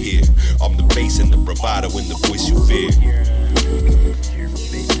motto here. I'm the bass and the bravado and the voice you fear. Your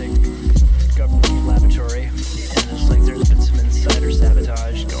basic government laboratory. And it's like there's been some insider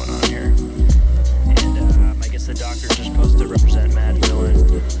sabotage going on here. And I guess the doctors are supposed to represent Mad Villain.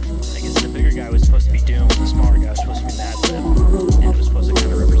 I guess the bigger guy was supposed to be Doom. The smaller guy was supposed to be Mad Lib. And it was supposed to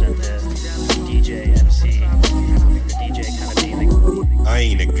kind of represent the DJ, MC. The DJ kind of being the... I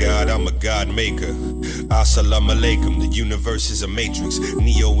ain't a god, I'm a god maker. Assalamu alaikum, the universe is a matrix.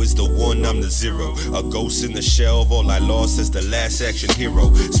 Neo is the one, I'm the zero. A ghost in the shell of all I lost as the last action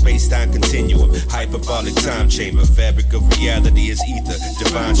hero. Space-time continuum, hyperbolic time chamber. Fabric of reality is ether,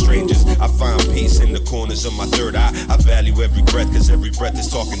 divine strangers. I find peace in the corners of my third eye. I value every breath, cause every breath is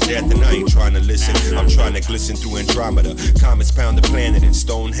talking death. And I ain't trying to listen, I'm trying to glisten through Andromeda. Comets pound the planet and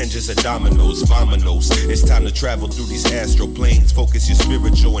Stonehenges are dominoes, vominos. It's time to travel through these astral planes. Focus your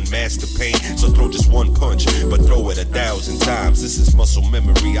spiritual and master pain. So throw just one punch, but throw it 1,000 times. This is muscle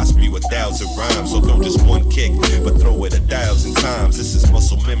memory, I spew 1,000 rhymes. So throw just one kick, but throw it 1,000 times. This is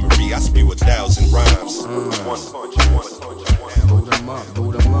muscle memory, I spew 1,000 rhymes. One punch, one punch, one punch. boot 'em up,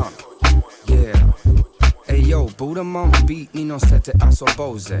 boot 'em up. Yeah. Ayo,ボーダマンビートに乗せて遊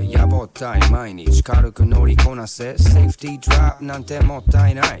ぼうぜ。やぼったい毎日軽く乗りこなせ。セーフティードラップなんてもった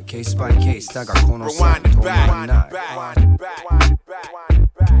いない。ケースバイケースだがこの際止まらない。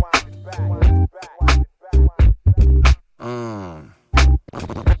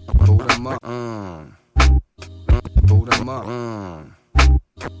ボーダマン、ボーダマン、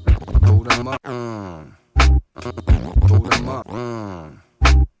ボーダマン、ボーダマン。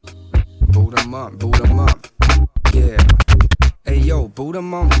Boot 'em up, boot 'em up, yeah. Ayo, boot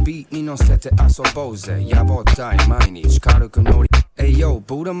 'em up, beat に乗せて遊ぼうぜ。やぼったい毎日軽く乗り。Ayo,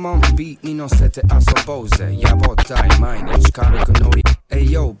 boot 'em up, beat に乗せて遊ぼうぜ。やぼったい毎日軽く乗り。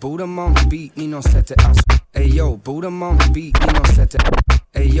Ayo, boot 'em up, beat に乗せてAyo, boot 'em up, beat に乗せて。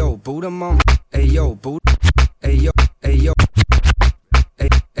Ayo, boot 'em up, ayo, boot, ayo, ayo.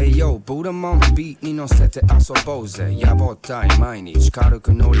 Ayo, boot 'em up, beat に乗せて遊ぼうぜ。やぼったい毎日軽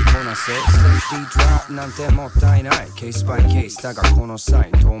く乗りこなせ。セーフティードラップなんてもったいない。ケースバイケースだがこの際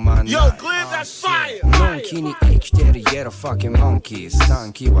止まんない。Yo, Glib, that's fire! のんきに生きてるイエローファッキンモンキー。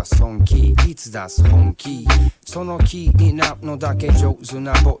短期は損気、いつ出す本気。そのキーになるのだけ上手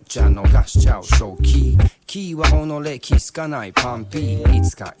な坊ちゃん逃しちゃう正気。キーは己気づかないパンピー。い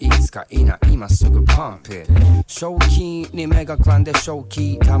つかいない今すぐパンプ。正気に目がくらんで正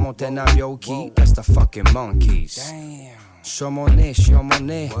気保てない病気。That's the fucking monkeys。しょうもねえしょうも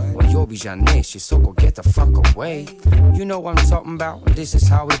ねえお呼びじゃねえしそこ get the fuck away You know what I'm talking about This is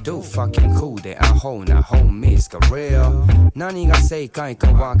how we do fucking cool でアホなホーミーズが real 何が正解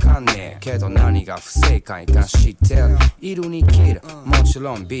かわかんねえけど何が不正解か知ってるいるに切るもち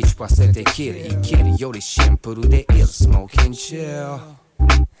ろんビーチ忘れて切る生きるよりシンプルで ill smoking chill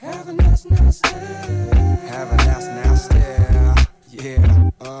Have a nice nasty Have a nice nasty Yeah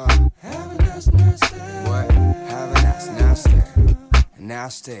Have a nice nasty What Have a nice nasty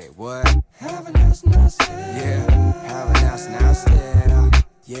Nasty, what? Have a nice nasty Yeah, have a nice nasty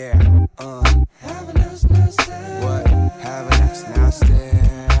Yeah, Have a nice nasty What? Have a nice nasty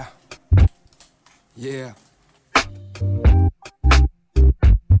Yeah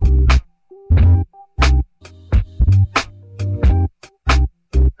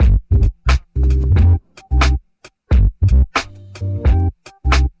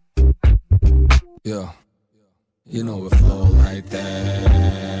Yeah, you know it flow like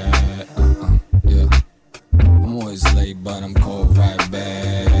that. Yeah, I'm always late, but I'm cold right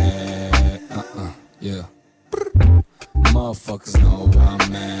back. Yeah, motherfuckers know where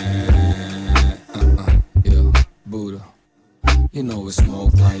I'm at. Yeah, Buddha, you know it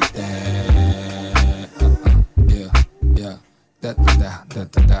smoke like that. Yeah, yeah. Da da da da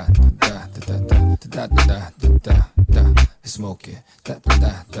da da da da da da da da. Smoke it. Da da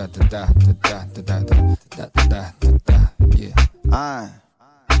da da da da da da da da da da. Yeah.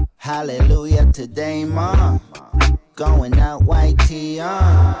 Hallelujah today, mom. Going out white tee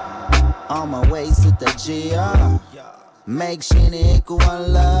on. On my way to the GR. Make shiny equal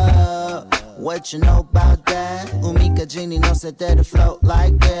one love. What you know about that? Umika Genie no set that to float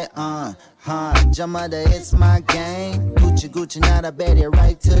like that. Jamada, it's my game. Gucci, not a bet it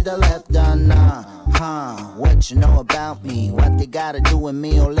right to the left. What you know about me? What they gotta do with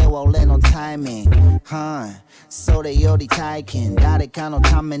me? Ole no timing. So they yodi taiken. Dare kano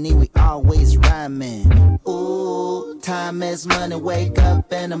tameni, we always rhyming. Ooh, time is money. Wake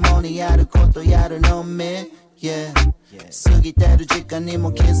up in the morning, yaru koto yaru no me. Yeah. 過ぎてる時間に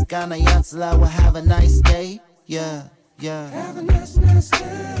も気づかない奴らは Have a nice day Yeah, yeah Have a nice day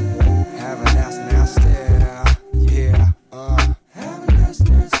Have a nice day Yeah, Have a nice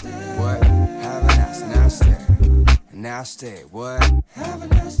day What? Have a nice day Nasty, what? Have a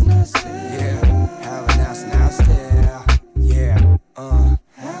nice day Yeah, have a nice day Yeah,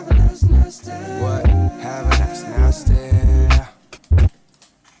 Have a nice day What? Have a nice day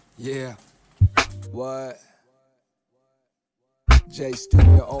Yeah, what? J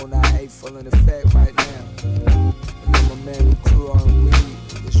Studio 098 full in effect right now. I got my man who crew on the weed.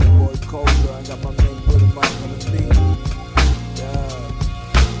 It's your boy Cobra. I got my man Put 'em up on the beat.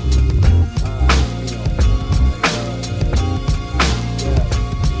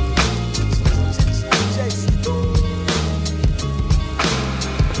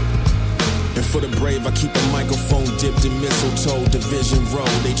 For the brave, I keep a microphone dipped in mistletoe. Division row,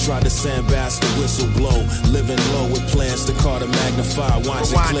 they try to sandblast the whistle blow. Living low with plans to call to magnify.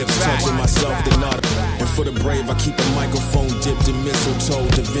 Watching clips, touching myself, then not. And for the brave, I keep a microphone dipped in mistletoe.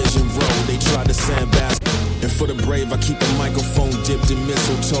 Division row, they try to sandblast. And for the brave, I keep a microphone dipped in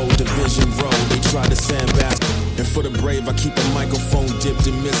mistletoe, Division Row. They try to sandbast. And for the brave, I keep a microphone dipped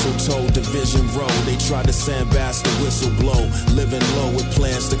in mistletoe, Division Row. They try to sandbast, the whistle blow. Living low with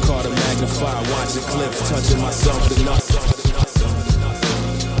plans to call to magnify. Watching clips, touching myself to nothing.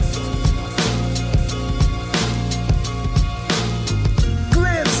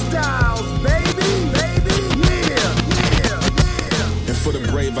 GlibStylez, baby, And for the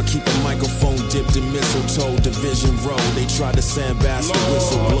brave, I keep a microphone dipped in mistletoe, Division Row. They try to sandbast, the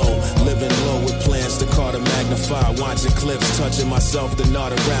whistle blow. Living low with plans to call to magnify. Watching clips, touching myself, the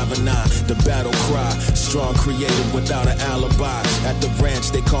nod of Ravenai. The battle cry, strong creative without an alibi. At the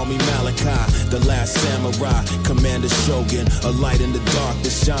ranch, they call me Malachi, the last samurai. Commander Shogun, a light in the dark. The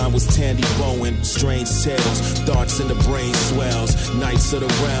shine was Tandy Bowen. Strange tales, thoughts in the brain swells. Knights of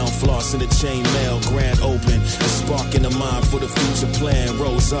the round, floss in the chain mail. Grand open, a spark in the mind for the future plan.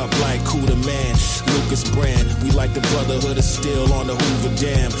 Rose up like Cuda Man, Lucas Brand. We like the brotherhood of steel on the Hoover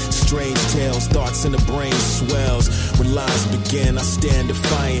Dam. Strange tales, thoughts in the brain swells. When lies begin, I stand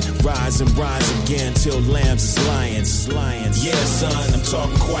defiant. Rise and rise again till lambs is lions. Yeah, son, I'm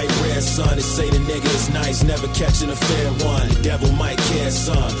talking quite rare, son. They say the nigga is nice, never catching a fair one. The devil might care,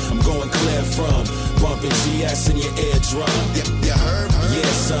 son. I'm going clear from bumping GS in your eardrum. You heard?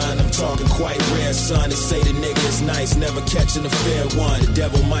 Yeah, son, I'm talking quite rare, son. They say the nigga is nice, never catching a fair one. The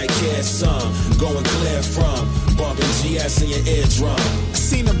devil might care, son. Going clear from bumping GS in your eardrum.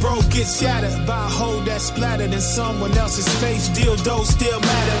 Seen a bro get shattered by a hole that splattered in someone else's face. Dildo still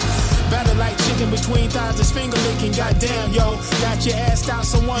matter. Battle like chicken between thighs, his finger licking. Goddamn, yo, got your ass out,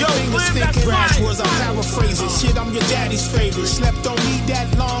 so one finger stinking. Grass was I'm paraphrasing. Shit, I'm your daddy's favorite. Slept don't need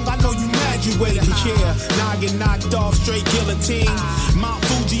that long. I know you mad you waited. Yeah, now I get knocked off straight guillotine. Mount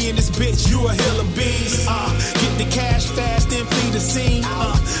Fuji in this bitch, you a hill of beans. Get the cash fast, then flee the scene.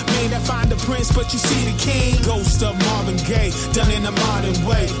 May not find the prince, but you see the king. Ghost of Marvin Gaye, done in a modern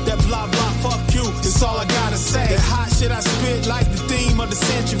way. That blah blah, fuck you, that's all I gotta say. That hot shit I spit like the theme of the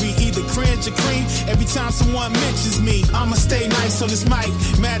century. Either cringe or cream, every time someone mentions me. I'ma stay nice on this mic,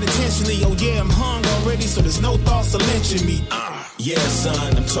 mad intentionally. Oh yeah, I'm hung already, so there's no thoughts of lynching me. Yeah,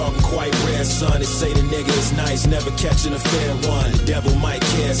 son, I'm talking quite rare, son. They say the nigga is nice, never catching a fair one. The devil might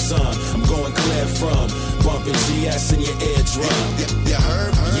care, son. I'm going clear from bumping GS in your eardrum. You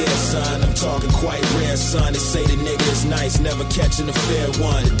heard? Yeah, son, I'm talking quite rare, son. They say the nigga is nice, never catching a fair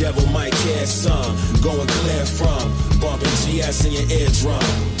one. The devil might care, son. Going clear from bumping GS in your eardrum.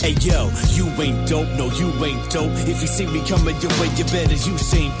 Hey yo, you ain't dope, no you ain't dope. If you see me coming your way, you better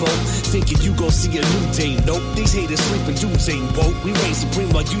Usain Bolt. Thinking you gon' see a new day, nope. These haters sleeping dudes ain't woke. We reign supreme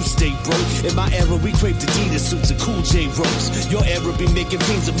while you stay broke. In my era, we crave Adidas suits and Cool J ropes. Your era be making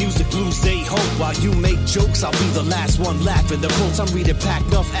fiends of music, lose they hope. While you make jokes, I'll be the last one laughing. The quotes I'm reading pack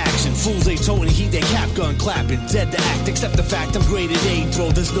enough action. Fools ain't toting, heat their cap gun clapping. Dead to act, except the fact I'm graded A,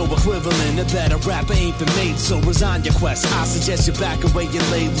 bro. There's no equivalent. A better rapper ain't been made, so resign your quest. I suggest you back away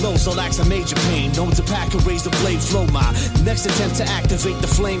and lay low. So lax a major pain. Known to pack and raise the blade flow. My next attempt to activate the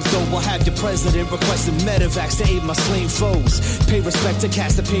flames, though, will have your president requesting medevacs to aid my slain foes. Pay respect to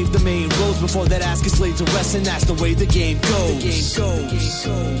cast to pave the main roads before that ass gets laid to rest, and that's the way the game goes.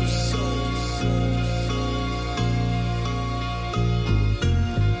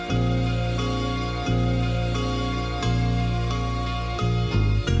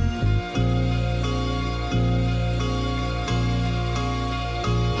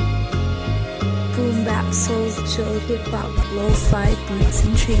 Boom bap, soul, chill, hip hop, lo-fi beats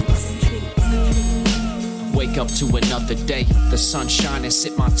and treats. Wake up to another day, the sun shining,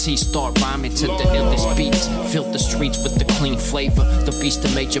 sip my tea, start rhyming to the illest beats. Fill the streets with the clean flavor, the beast a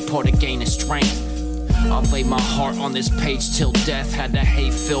major part of gaining strength. I'll lay my heart on this page till death. Had a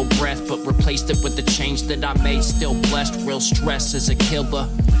hate-filled breath, but replaced it with the change that I made. Still blessed, real stress is a killer.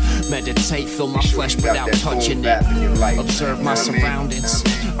 Meditate, feel my flesh without touching it. Observe my surroundings.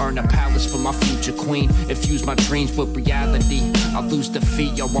 Earn a palace for my future queen. Infuse my dreams with reality. I lose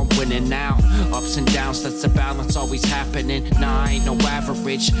defeat, yo, I'm winning now. Ups and downs, that's the balance always happening. Nah, I ain't no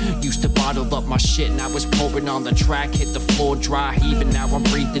average. Used to bottle up my shit, now it's pouring on the track. Hit the floor dry, even now I'm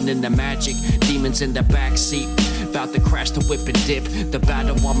breathing in the magic. Demons in the backseat, about to crash the whip and dip. The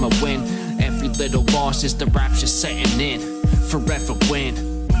battle I'ma win. Every little loss is the rapture setting in. Forever win.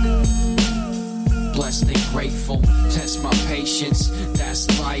 Blessed and grateful, test my patience. That's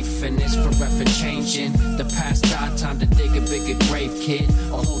life and it's forever changing. The past died, time to dig a bigger grave, kid.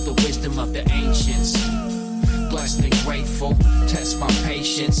 I'll hold the wisdom of the ancients. Blessed and grateful, test my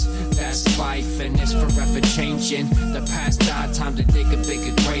patience. That's life and it's forever changing. The past died, time to dig a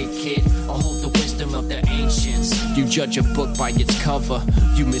bigger grave, kid. I'll hold the wisdom wisdom of the ancients. You judge a book by its cover.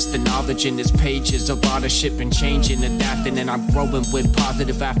 You miss the knowledge in its pages. A lot of shit been changing, adapting, and I'm growing with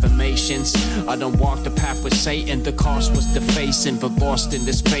positive affirmations. I don't walk the path with Satan. The cost was defacing, but lost in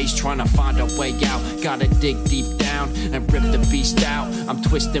the space, trying to find a way out. Gotta dig deep down and rip the beast out. I'm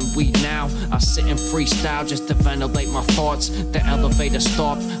twisting weed now. I sit and freestyle just to ventilate my thoughts. The elevator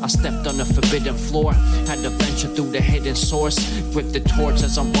stopped. I stepped on the forbidden floor. Had to venture through the hidden source. Grip the torch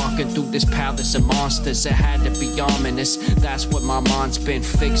as I'm walking through this palace of monsters. It had to be ominous. That's what my mind's been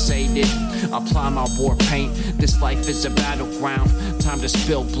fixated. Apply my war paint. This life is a battleground. Time to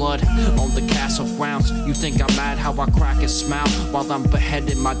spill blood on the castle grounds. You think I'm mad how I crack and smile while I'm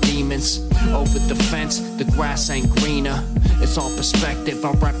beheading my demons. Over the fence, the grass ain't greener. It's all perspective,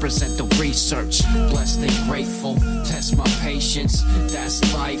 I represent the research. Blessed and grateful, test my patience. That's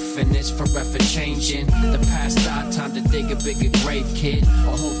life and it's forever changing. The past died, time to dig a bigger grave, kid.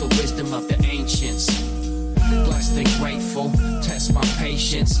 Or hold the wisdom of the ancients. Blessed and grateful, test my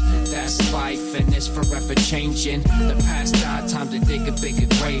patience. That's life and it's forever changing. The past died, time to dig a bigger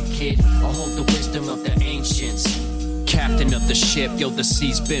grave, kid. Or hold the wisdom of the ancients. Captain of the ship, yo, the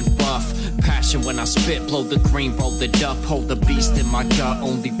sea's been rough. Passion when I spit, blow the green, roll it up. Hold the beast in my gut.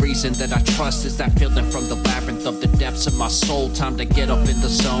 Only reason that I trust is that feeling from the labyrinth of the depths of my soul. Time to get up in the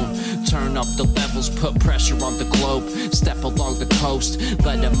zone. Turn up the levels, put pressure on the globe. Step along the coast,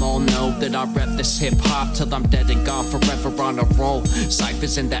 let them all know that I rep this hip-hop till I'm dead and gone, forever on a roll.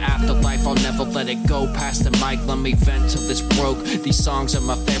 Cyphers in the afterlife, I'll never let it go. Pass the mic, let me vent till it's broke. These songs are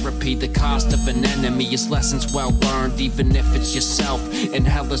my therapy, the cost of an enemy is lessons well learned. Even if it's yourself, in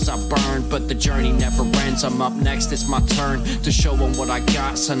hell as I burn. But the journey never ends, I'm up next, it's my turn to show them what I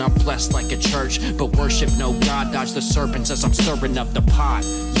got. Son, I'm blessed like a church, but worship no God. Dodge the serpents as I'm stirring up the pot.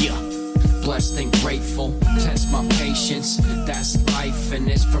 Yeah. Blessed and grateful, test my patience. That's life and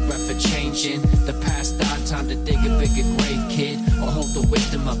it's forever changing. The past died, time to dig a bigger grave, kid. Or hold the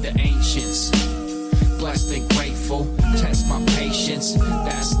wisdom of the ancients. Blessed and grateful, test my patience.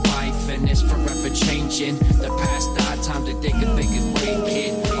 That's life and it's forever changing. The past died, time to dig a bigger grave,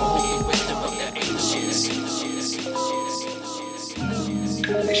 kid. Or hold the wisdom of the ancients.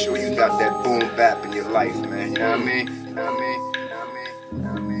 Make sure you got that boom bap in your life, man. You know what I mean? You know what I mean?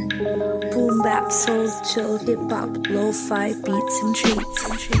 Boom bap, soul, chill, hip hop, lo-fi beats and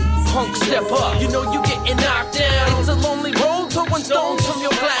treats. Punk, step up, you know you getting knocked down. It's a lonely road, throwing stones from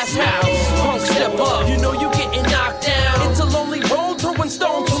your glass house. Punk, step up, you know you getting knocked down. It's a lonely road, throwing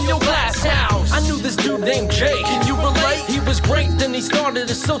stones from your glass house. I knew this dude named Jake, can you relate? He was great, then he started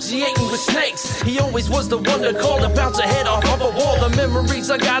associating with snakes. He always was the one to call to bounce a head off of a wall. The memories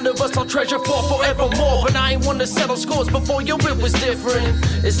I got of us I'll treasure for forevermore. But I ain't one to settle scores before your it was different.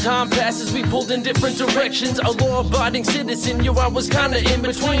 As time passes, we pulled in different directions. A law-abiding citizen, yo, I was kinda in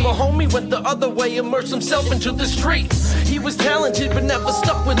between. My homie went the other way, immersed himself into the streets. He was talented, but never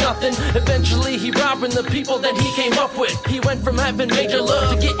stuck with nothing. Eventually, he robbing the people that he came up with. He went from having major love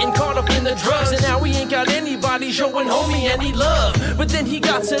to getting caught up in the drugs. And now he ain't got anybody showing homie any love. But then he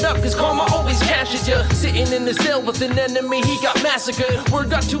got set up, cause karma always catches ya. Sitting in the cell with an enemy, he got massacred. Word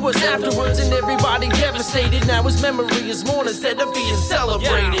got to us afterwards, and everybody devastated. Now his memory is mourned instead of being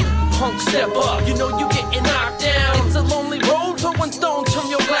celebrated. Punk, step up, you know you getting knocked down. It's a lonely road, throwing stones from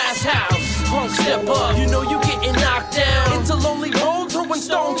your glass house. Punk, step up, you know you getting knocked down. It's a lonely road, throwing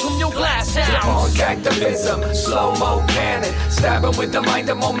stones from your glass house. Punk activism, slow-mo cannon. Stabbing with the mind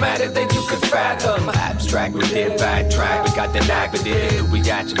of more matter than you could fathom. Abstract, we did backtrack, we got the knack with it. We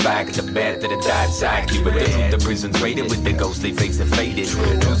got your back at the bed to the dad sack. Keep it in the prison's raided with the ghostly face and faded.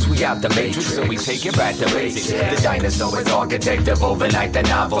 Truth, we out the matrix, so we take it back to basics. The dinosaur is architect of overnight the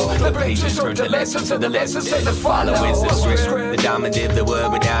novel. The pages turn to lessons, and the lessons to the followers. The script, the dominative, the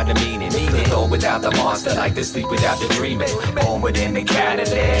word without the meaning. The thought without the monster, like the sleep without the dreaming. Born within the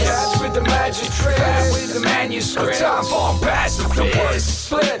catalyst. Catch with the magic trick, with the manuscript. Time bomb pacifist.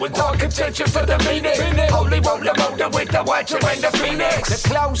 Split with dark attention for the meaning. Holy roller motor with the watcher and the phoenix. The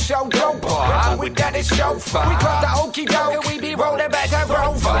close show dope bar, with that is show far. We drop the okie doke, and we be rolling back that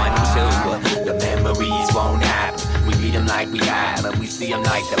rover. 1, 2, the memories won't happen. We read them like we have, and we see them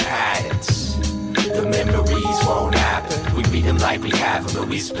like the patterns. The memories won't happen. We read them like we have them, but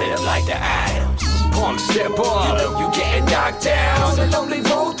we split them like the atoms. Punk, step up, you know you getting knocked down. On the lonely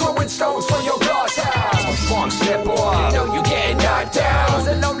road, throwing stones from your glass house. Punk, step up, you know you getting knocked down. On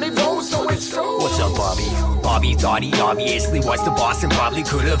the lonely road, throwing stones. What's up, Bobby? Bobby he thought he obviously was the boss and probably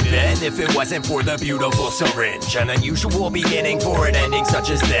could have been if it wasn't for the beautiful syringe. An unusual beginning for an ending such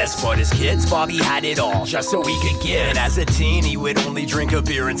as this. But as kids, Bobby had it all just so he could give. And as a teen, he would only drink a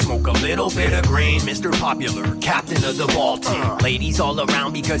beer and smoke a little bit of green. Mr. Popular, captain of the ball team. Ladies all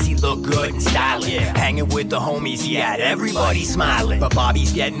around because he looked good and stylish. Hanging with the homies, he had everybody smiling. But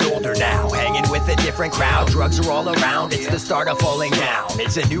Bobby's getting older now, hanging with a different crowd. Drugs are all around, it's the start of falling down.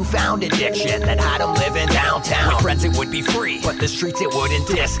 It's a newfound addiction that had him living downtown. With friends it would be free, but the streets it wouldn't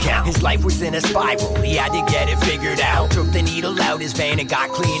discount. His life was in a spiral, he had to get it figured out. Took the needle out his vein and got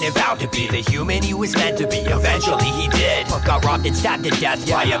clean and vowed to be the human he was meant to be. Eventually he did, but got robbed and stabbed to death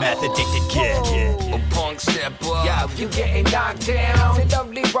by a meth-addicted kid. Punk step up. Yo, you getting knocked down. It's a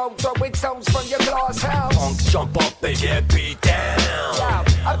lovely road, throwing stones from your glass house. Punks jump up and get beat down. Yo,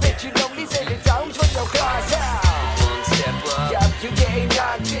 I bet you lonely selling stones from your glass house. Punk step up. Yo, you getting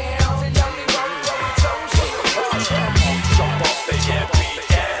knocked down. It's a lovely road, throwing stones from your glass house. Punks jump up and get beat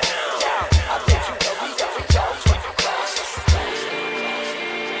down. Yo, I bet you lonely selling stones from your glass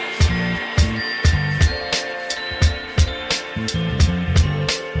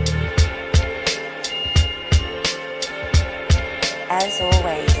As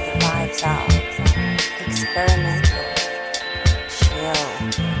always, the vibes are experimental, chill,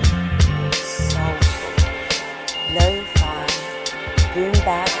 soulful, lo-fi,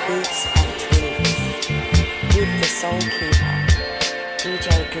 boom-bap beats and tunes. With the soul keeper, DJ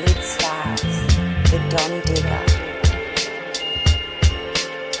GlibStylez, the Don Digger.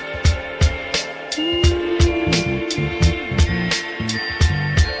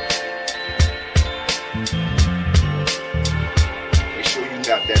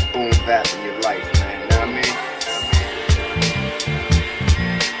 Got that boom bap in your life, man. You know what I mean?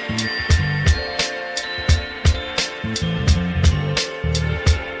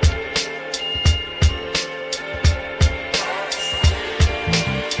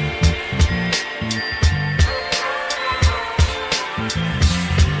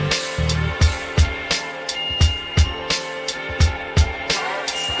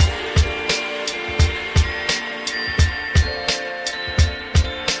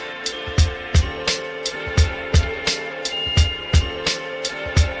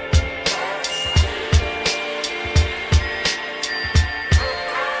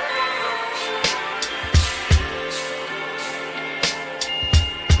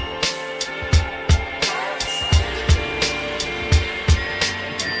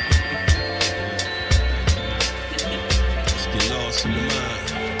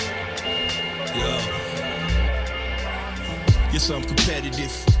 I'm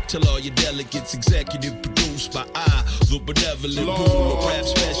competitive. Tell all your delegates, executive produced by I, the benevolent ruler, rap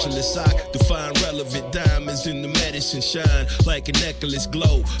specialist. I define relevant diamonds in the medicine, shine like a necklace,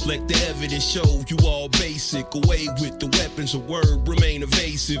 glow like the evidence show. You all basic, away with the weapons of word, remain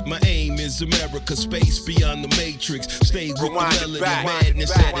evasive. My aim is America, space beyond the matrix. Stay with the melody,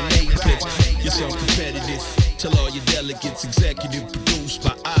 madness at an apex. Yes, I'm competitive. Tell all your delegates, executive produced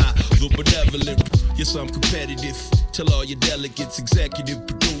by I, the benevolent. Yes, I'm competitive. Tell all your delegates, executive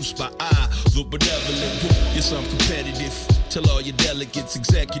produced by I, the benevolent. Yes, I'm competitive. Tell all your delegates,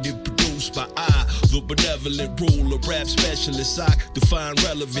 executive produced by I, the benevolent ruler, rap specialist. I define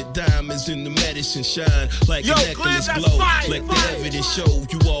relevant diamonds in the medicine, shine like a necklace, glow like the evidence show.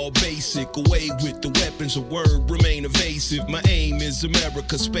 You all basic, away with the weapons of word, remain evasive. My aim is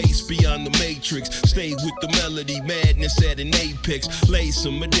America, space beyond the matrix. Stay with the melody, madness at an apex. Lay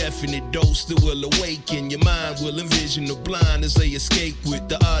some a definite dose that will awaken. Your mind will envision the blind as they escape with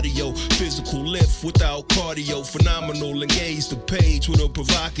the audio. Physical lift without cardio, phenomenal. Engage the page with a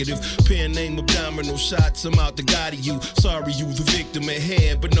provocative pen name abdominal shots. I'm out to guide you. Sorry you the victim at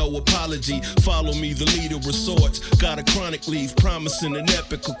hand, but no apology. Follow me, the leader of sorts. Got a chronic leaf, promising an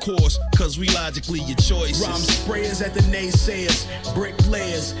epic course. Cause we logically your choices. Rhyme sprayers at the naysayers,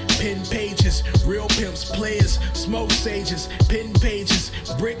 bricklayers, pen pages, real pimps, players, smoke sages, pen pages,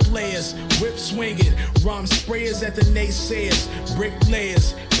 bricklayers, whip swinging. Rhyme sprayers at the naysayers,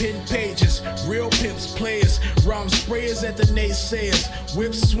 bricklayers, pen pages, real pimps, players. Rhyme sprayers at the naysayers,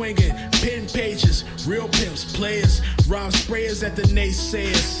 whip swinging, pen pages, real pimps, players. Rhyme sprayers at the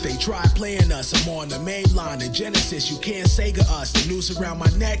naysayers. They try playing us, I'm on the main line. The Genesis, you can't Sega us. The noose around my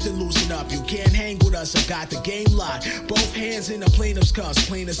neck to loosen up. You can't hang with us, I got the game locked. Both hands in the plaintiff's cuffs.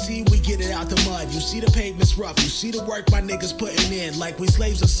 Plain to see, we get it out the mud. You see the pavement's rough. You see the work my niggas putting in. Like we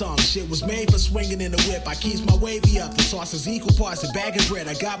slaves or something. Shit was made for swinging in the whip. I keeps my wavy up. The sauce is equal parts. The bag of bread,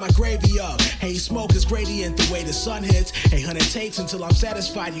 I got my gravy up. Hey, smoke is gradient the way the sun hits. 800 takes until I'm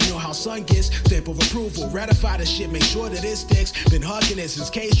satisfied. You know how son gets. Stamp of approval, ratify the shit, make sure that it sticks. Been hugging it since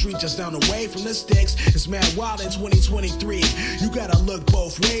K Street, just down the way from the sticks. It's mad wild in 2023. You gotta look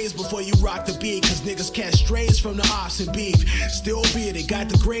both ways before you rock the beat, cause niggas catch strays from the ops and beef. Still be it, got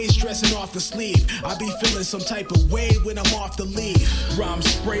the grays stressing off the sleeve. I be feeling some type of way when I'm off the leave. Rhyme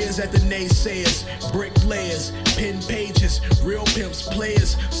sprayers at the naysayers, bricklayers, pen pages, real pimps,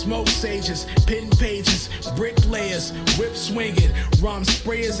 players, smoke sages, pen pages, bricklayers, whip swinging. Rhyme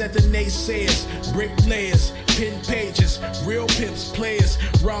sprayers at the naysayers, bricklayers, pen pages, real pimps, players,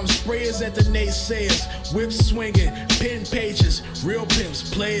 rhyme sprayers at the naysayers, whip swinging, pen pages, real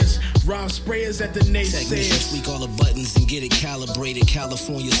pimps, players, rhyme sprayers at the naysayers. Technicians tweak all the buttons and get it calibrated.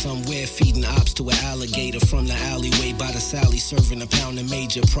 California somewhere feeding ops to an alligator from the alleyway by the Sally, serving a pound of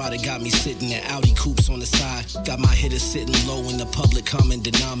major. Prada got me sitting at Audi coupes on the side. Got my hitters sitting low in the public common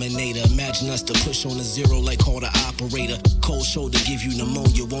denominator. Imagine us to push on a zero like call the operator. Cold shoulder give you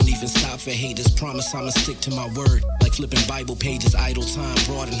pneumonia, won't even stop for haters. Promise I'ma stick to my word. Like flipping Bible pages, idle time,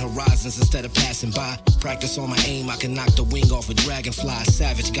 broaden horizons instead of passing by. Practice on my aim, I can knock the wing off a dragonfly.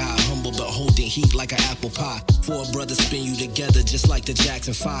 Savage guy, humble but holding heat like an apple pie. Four brothers spin you together just like the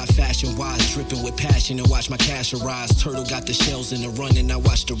Jackson 5. Fashion wise, dripping with passion and watch my cash arise. Turtle got the shells in the running, now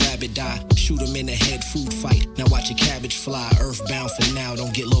watch the rabbit die. Shoot him in the head, food fight, now watch a cabbage fly. Earthbound for now,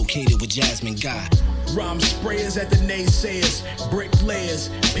 don't get located with Jasmine Guy. Rhyme sprayers at the naysayers, bricklayers,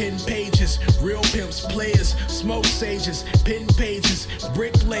 pen pages, real pimps, players, smoke sages, pen pages,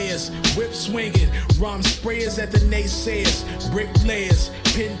 bricklayers, whip swinging. Rhyme sprayers at the naysayers, bricklayers,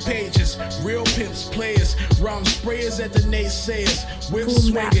 pen pages, real pimps, players, rhyme sprayers at the naysayers, whip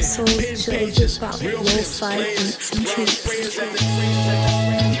swinging, pen pages, real pimps, players, rhyme sprayers at the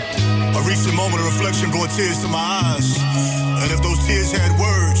naysayers. A recent moment of reflection brought tears to my eyes, and if those tears had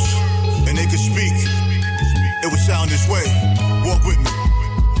words and they could speak, it would sound this way. Walk with me.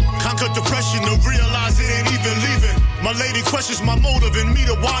 Conquer depression to realize it ain't even leaving. My lady questions my motive and me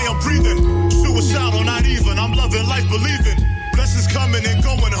to why I'm breathing. Suicidal, not even. I'm loving life, believing. Blessings coming and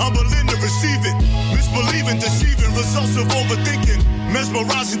going, humbling to receive it. Misbelieving, deceiving, results of overthinking.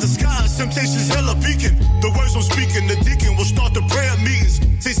 Mesmerizing the skies, temptations hella beacon. The words I'm speaking, the deacon will start the prayer meetings.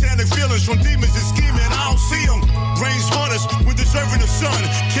 Satanic feelings from demons and scheming, I don't see them. Rain's hardest when deserving the sun.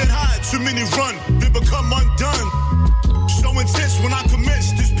 Can't hide, too many run, then become undone. So intense when I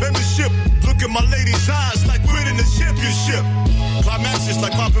commence this penmanship. Look at my lady's eyes like winning the championship. Climaxes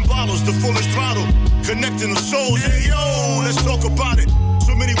like popping bottles, the fullest throttle. Connecting the souls, hey yo, let's talk about it.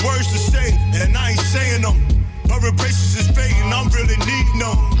 So many words to say, and I ain't saying them. Her embraces is fading, I'm really needing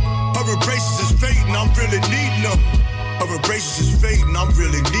them. Her embraces is fading, I'm really needing them. Her embraces is fading, I'm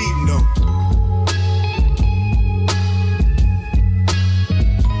really needing them.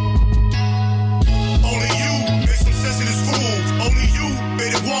 Only you made some sense of this fool. Only you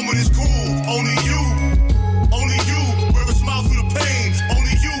made it warm when it's cool. Only you wear a smile through the pain.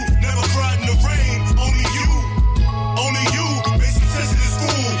 Only you never cried in the rain. Only you made some sense of this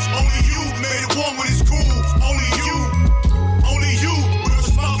fool. Only you made it warm when it's cool. Only you wear a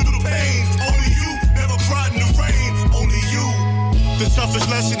smile through the pain. Only you never cried in the rain. Only you. The toughest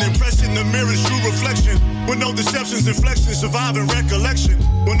lesson, impression, the mirror's true reflection. With no deceptions, inflections, surviving recollection.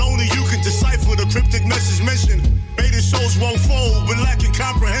 When only you can decipher the cryptic message mentioned. Mated souls won't fold when lacking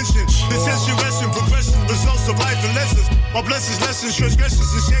comprehension. Detention, resting, progression, results of life and lessons. My blessings, lessons,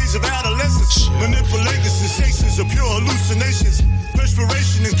 transgressions, and shades of adolescence. Manipulating sensations of pure hallucinations.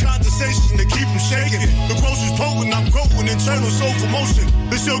 Perspiration and condensation to keep them shaking. The grocer's potent, I'm growing, internal soul promotion.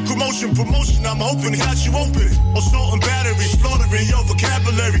 This your promotion, I'm hoping got you open. Assault and battery, slaughtering your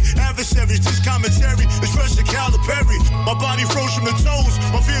vocabulary. Adversaries, this commentary is fresh to Calipari. My body froze from the toes,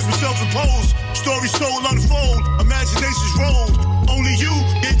 my fears were self-imposed. Story soul unfold, imaginations rolled. Only you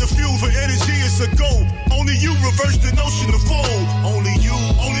gave the fuel for energy, it's a goal. Only you reversed the notion to fold. Only you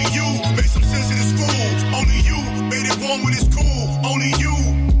made some sense of this fool. Only you made it warm when it's cool. Only you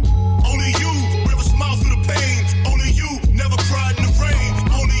wear a smile through the pain. Only you never cried in the rain.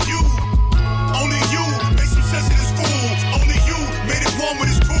 Only you made some sense of this fool. Only you made it warm when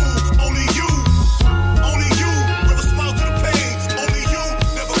it's cool. Only you wear a smile through the pain. Only you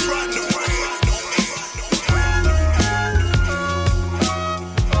never cried in the rain.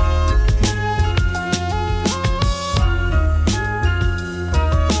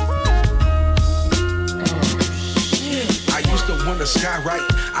 I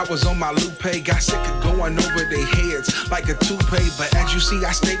was on my Lupe, got sick of going over their heads like a toupee. But as you see,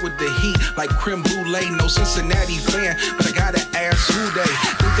 I stay with the heat like creme brulee. No Cincinnati fan, but I gotta ask who they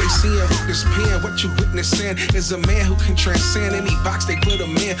think they seeing with this pen. What you witnessing is a man who can transcend any box they put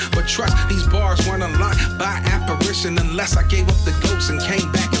him in. But trust, these bars weren't unlocked by apparition unless I gave up the ghosts and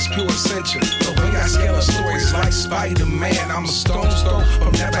came back as pure ascension. The way I scale a story is like Spider-Man. I'm a stone's throw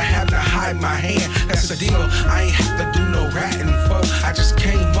from never having to hide my hand. That's the deal. I ain't have to do no ratting, folk. I just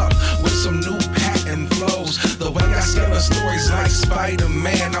came up with some new patent flows. The way I scale a story is like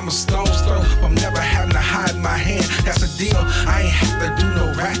Spider-Man. I'm a stone's throw from never having to hide my hand. That's the deal. I ain't have to do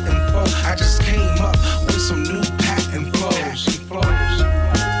no ratting, folk. I just came up with some new patent flows.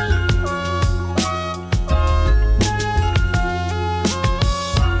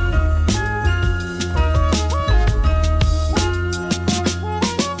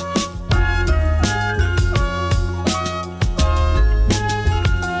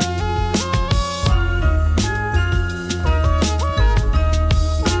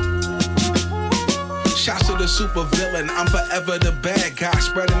 Super villain, I'm forever the bad guy.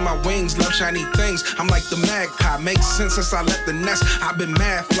 Spreading my wings, love shiny things. I'm like the magpie. Makes sense since I left the nest. I've been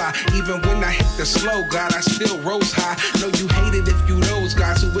mad fly. Even when I hit the slow, God, I still rose high. Know you hate it if you those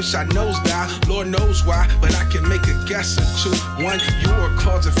guys who wish I nosedive. Lord knows why, but I can make a guess or two. One, you're a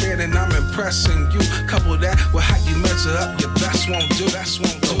closet fan and I'm impressing you. Couple that with how you measure up, your best won't do.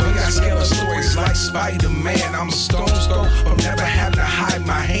 The way I scale a story is like Spider-Man. I'm a stone's throw from never having to hide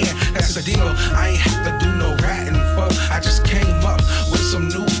my hand. That's the deal. I ain't have to do no ratting, folk. I just came up with some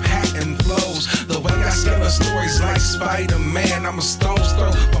new patent flows. The way I scale a story is like Spider-Man. I'm a stone's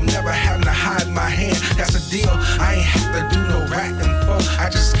throw from never having to hide my hand. That's the deal. I ain't have to do no ratting, folk. I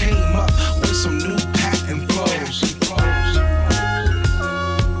just came up with some new patent flows.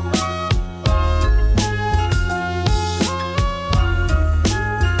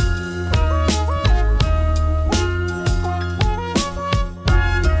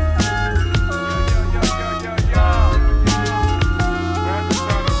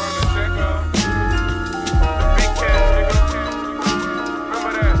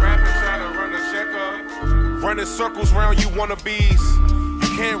 Running circles round you wannabes. You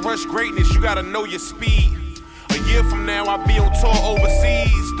can't rush greatness, you gotta know your speed. A year from now, I'll be on tour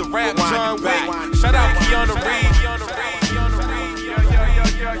overseas. The rap John Wick. Shout out Keanu Reeves.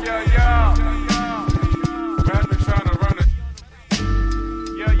 Rapping tryna run it.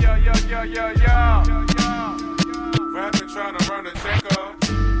 Rapping tryna run a checker.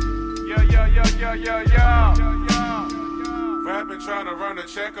 Rapping tryna run a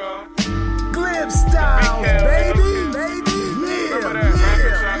checker. GlibStylez, baby. Remember that?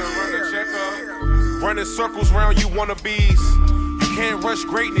 Rapping tryna run a checker. Running circles round you wannabes. You can't rush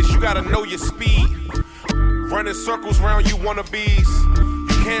greatness, you gotta know your speed. Running circles round you wannabes.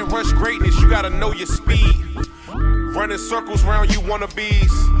 You can't rush greatness, you gotta know your speed. Running circles round you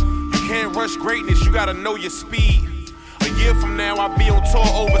wannabes. You can't rush greatness, you gotta know your speed. A year from now, I'll be on tour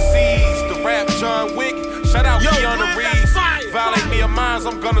overseas. The rap John Wick. Shout out Keanu Reeves. Violate me of mines,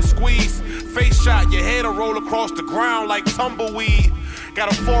 I'm gonna squeeze. Face shot, your head'll roll across the ground like tumbleweed.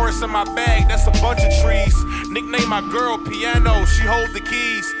 Got a forest in my bag, that's a bunch of trees. Nickname my girl Piano, she hold the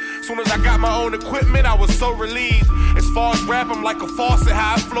keys. Soon as I got my own equipment, I was so relieved. As far as rap, I'm like a faucet,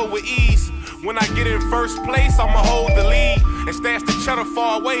 how I flow with ease. When I get in first place, I'ma hold the lead. And stash the cheddar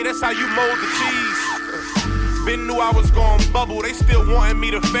far away, that's how you mold the cheese. Been knew I was gon' bubble, they still wanting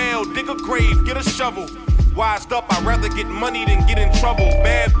me to fail. Dig a grave, get a shovel. Wised up, I'd rather get money than get in trouble.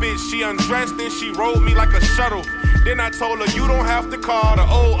 Bad bitch, she undressed and she rode me like a shuttle. Then I told her, you don't have to call the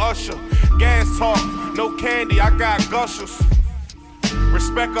old usher. Gas talk, no candy, I got gushers.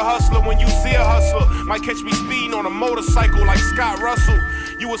 Respect a hustler when you see a hustler. Might catch me speeding on a motorcycle like Scott Russell.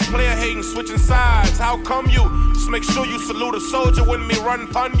 You was player hating, switching sides, how come you? Just make sure you salute a soldier when me run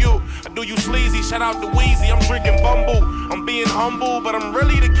pun you. I do you sleazy, shout out to Weezy, I'm drinking Bumble. I'm being humble, but I'm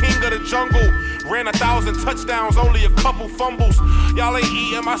really the king of the jungle. Ran 1,000 touchdowns, only a couple fumbles. Y'all ain't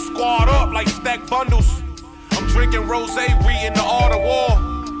eating my squad up like stacked bundles. I'm drinking rosé, reading the art of war.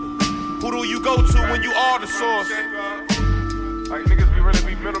 Who do you go to when you are the source? Like niggas be really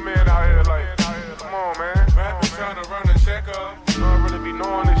be middleman out here, like, come on, man. Rapping trying to run a check up. I don't really be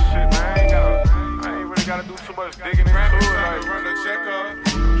knowing this shit, man. I ain't really gotta do too much digging into it. Like, run a check up.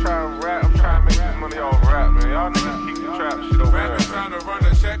 I'm trying to rap, I'm trying to make this money off rap, man. Y'all niggas keep the trap shit over there. Rapping trying to run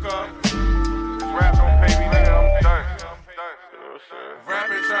a check up. This rap don't pay me, nigga, I'm done.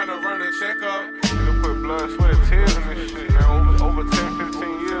 Rapping trying to run a check up. Nigga put blood, sweat, tears in this shit, man. Over 10,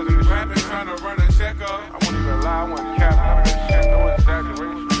 15 years in this shit. Rapping trying to run a check up. I wouldn't even lie, I wouldn't cap none of this shit, no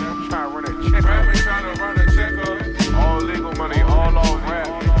exaggeration. I'm trying to run a check up. Rapping trying to run a check up. All legal money, all off rap.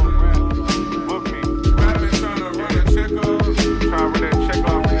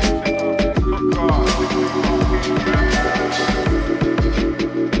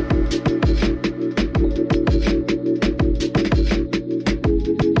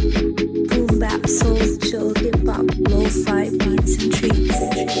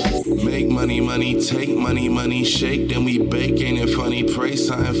 make money, money take, money, money shake. Then we bake, ain't it funny? Pray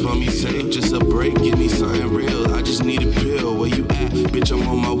something for me, take just a break, give me something real. I just need a pill, where you at? Bitch, I'm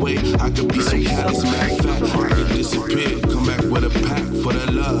on my way. I could be some callous, mad fat. I could disappear, come back with a pack for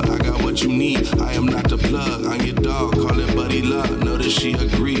the love. I got what you need, I am not the plug. I'm your dog, call it buddy love. Know that she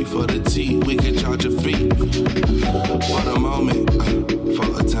agree for the tea, we can charge a fee. For the moment,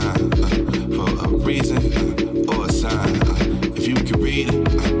 for a time, for a reason, or a sign. If you can read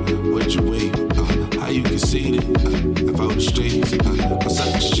it, what you wait? How you can see it? If I was the streets, I'm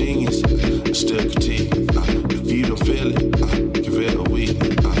such a genius, I still critique. If you don't feel it, give it a week.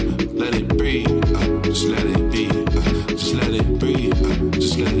 Let it breathe, just let it be. Just let it breathe,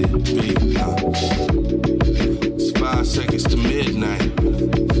 just let it be. It's 5 seconds to midnight.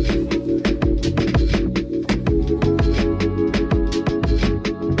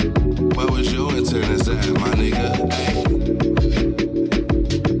 Where was your antennas at, my nigga? Hey.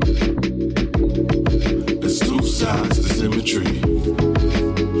 There's two sides to symmetry.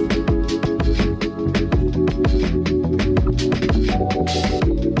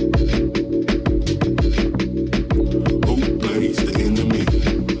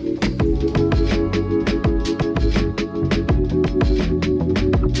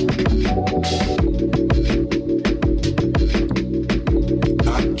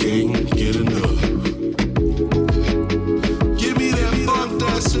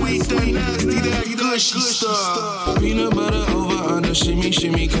 Peanut butter over under, shimmy,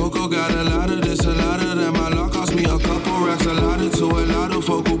 shimmy, cocoa. Got a lot of this, a lot of that. My law cost me a couple racks, a lot of to a lot of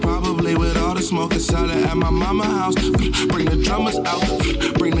focal. Probably with all the smoking salad at my mama house. Bring the drummers out,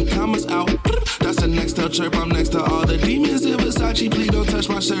 bring the commas out. That's the next to chirp, I'm next to all the demons in Versace. Please don't touch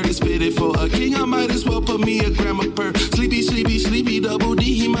my shirt, it's fitted for a king. I might as well put me a grammar per. Sleepy, sleepy, sleepy, double D,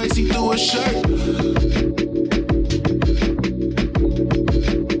 he might see through a shirt.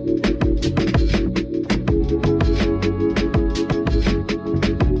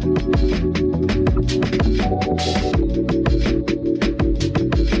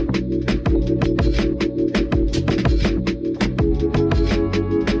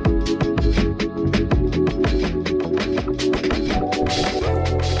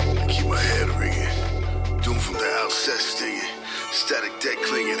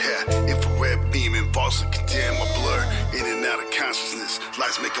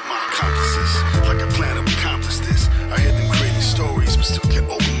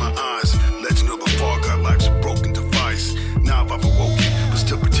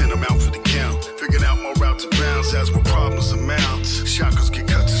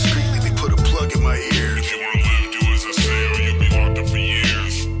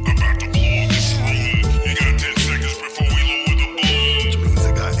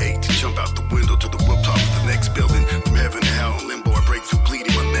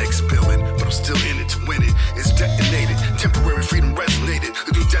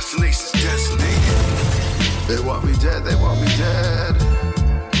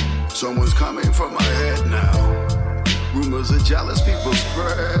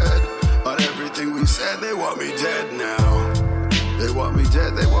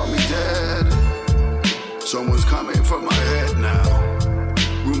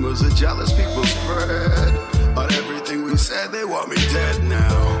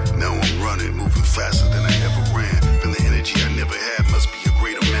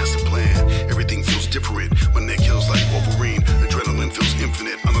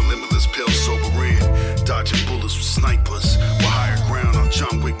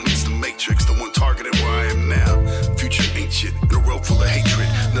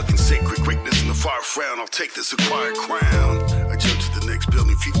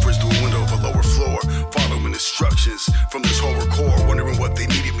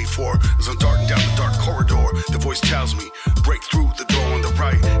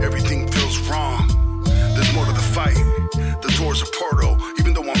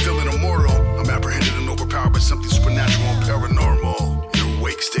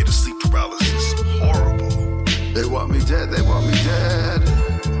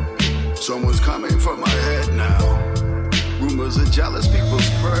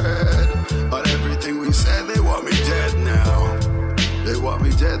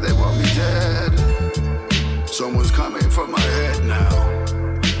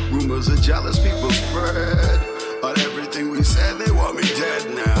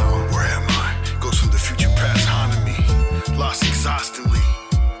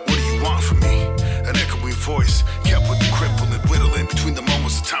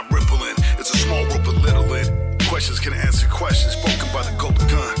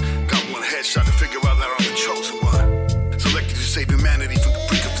 Shot to figure out that I'm the chosen one. Selected to save humanity from the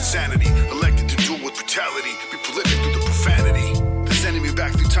brink of insanity.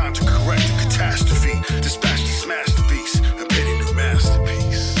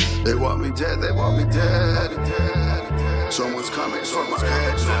 want me dead. Someone's coming for my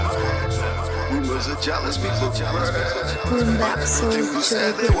head. Rumors of jealous people. Boom back soul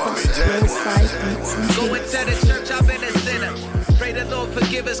chill hip hop lo-fi beats and Going to the church, I've been a sinner. Pray the Lord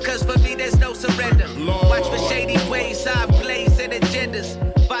forgive us, cause for me there's no surrender. Watch for shady ways, I blaze and agendas.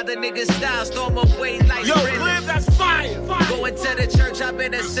 Father niggas style, storm away like Yo, Glib, that's fire. Going to the church, I've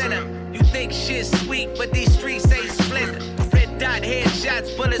been a sinner. You think shit's sweet, but these streets ain't splendor. Red dot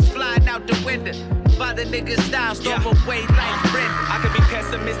headshots, bullets flying out the window. Father niggas style, storm away like Brenda. I could be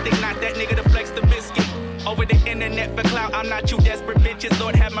pessimistic, not that nigga to flex the biscuit. Over the internet for clout, I'm not you desperate bitches.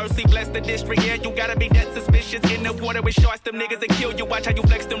 Lord have mercy, bless the district. Yeah, you gotta be that suspicious. In the water with sharks, them niggas that kill you. Watch how you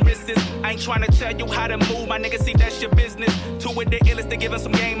flex them wrists. I ain't trying to tell you how to move, my nigga. See, that's your business. Two with the illest to give us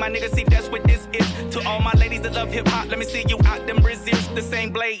some game, my nigga. See, that's what this is. To all my ladies that love hip hop, let me see you out them braziers. The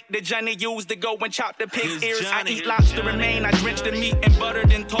same blade that Johnny used to go and chop the pig's ears. I eat lobster remain, I drench the meat in butter,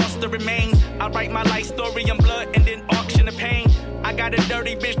 then toss the remains. I write my life story in blood and then auction the pain. I got a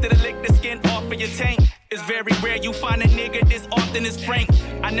dirty bitch that'll lick the skin off of your tank. It's very rare you find a nigga this often as frank.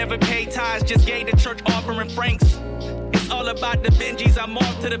 I never paid tithes, just gave the church offering francs. It's all about the Benjis, I'm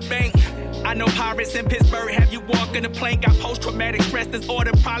off to the bank. I know pirates in Pittsburgh have you walking the plank. Got post-traumatic stress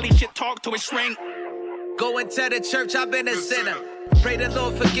disorder, probably should talk to a shrink. Going to the church, I've been a sinner. Pray the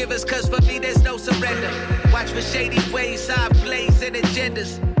Lord forgive us, cause for me there's no surrender. Watch for shady ways, I blaze and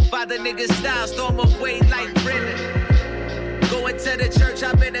agendas. Father niggas style, storm away like Brenda. Going to the church,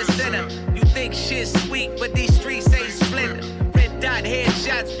 I've been a sinner. You think shit's sweet, but these streets ain't splendor. Red dot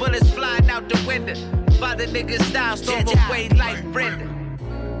headshots, bullets flying out the window. Father niggas style, storm away like Brenda.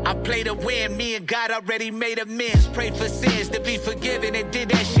 I play to win, me and God already made amends. Pray for sins to be forgiven and did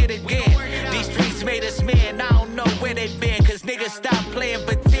that shit again. These streets made us men, I don't know where they been. Cause niggas stopped playing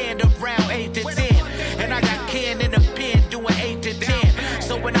pretend around 8 to 10. And I got Ken in the pen doing 8 to 10.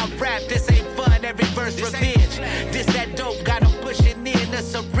 So when I rap, this ain't fun, every verse revenge. This that dope, got them pushing in a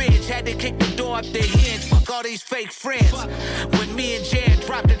syringe. Had to kick the door up the hinge, fuck all these fake friends. When me and Jan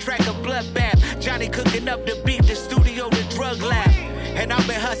dropped the track of Bloodbath, Johnny cooking up the beat, the studio, the drug lab. And I've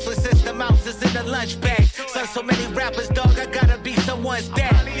been hustling since the mouses in the lunch bag. So many rappers, dog, I gotta be someone's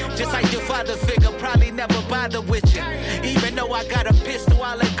dad. Just like your father figure, probably never bother with you. Even though I got a pistol,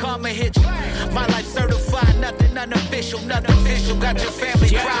 I'll let karma hit you. My life certified, nothing unofficial, nothing official. Got your family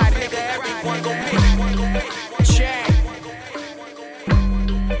cried, nigga, everyone gon' miss. Check.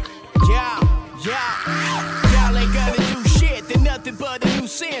 Y'all ain't gonna do shit, they're nothing but a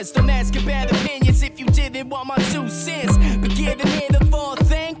nuisance. Don't ask about opinions if you didn't want my 2 cents. But getting hit of all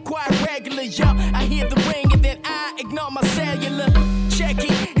thing, quite regular, yo. I hear the ring and then I ignore my cellular. Check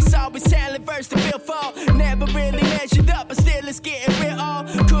it, it's always talent versus the bill fall. Never really measured up, but still it's getting real all.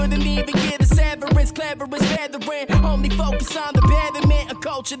 Couldn't even get a severance, clever as veteran. Only focus on the betterment of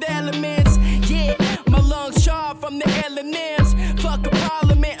cultured elements. Yeah, my lungs charred from the LNMs. Fuck a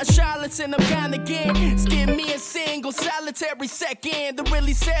parliament, a charlatan, I'm kinda getting. Give me a single solitary second to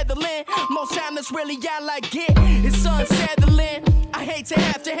really settle in. Most time that's really all I get. It's unsettling. I hate to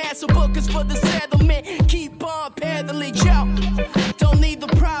have to hassle bookers for the settlement. Keep on pedaling, yo. Don't need the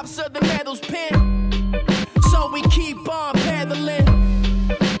props or the medals pin. So we keep on pedaling.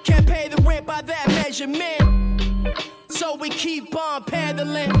 Can't pay the rent by that measurement. So we keep on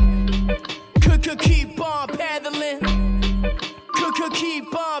pedaling. Could keep on pedaling. Could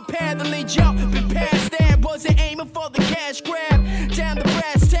keep on pedaling, yo. Been past that, wasn't aiming for the cash grab. Down the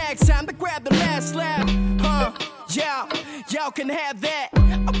brass tacks, time to grab the last slab. Y'all can have that.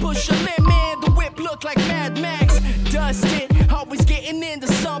 I push a limit, the whip look like Mad Max. Dusted, always getting into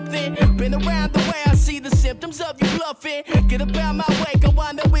something. Been around the way, I see the symptoms of you bluffing. Get about my way, go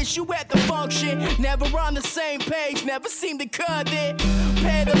on the issue at the function. Never on the same page, never seem to cut it.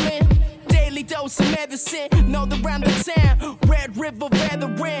 Pedaling. Daily dose of medicine, know the round the town. Red River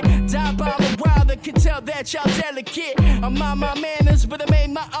veteran, die by the wilder, can tell that y'all delicate. I'm on my manners, but I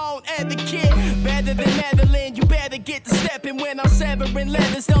made my own etiquette. Better than meddling, you better get to stepping when I'm severing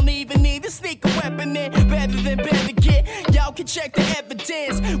letters. Don't even need to sneak a weapon in. Better than better get, y'all can check the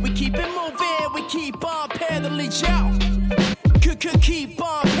evidence. We keep it moving, we keep on pedaling, y'all. Could keep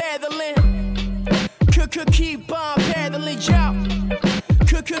on pedaling. Could keep on pedaling, y'all.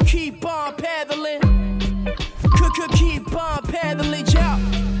 Could keep on pedaling. Could keep on pedaling, y'all.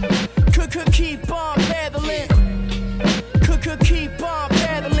 Could keep on pedaling. Could keep on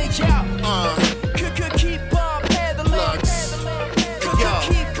pedaling, y'all. Could keep on pedaling. Could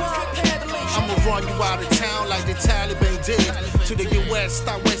keep on pedaling. I'ma run you out of town like the Taliban did. To the US,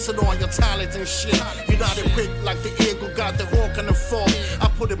 start wasting on your talent and shit. You're not equipped like the eagle, got the hawk and the fork. I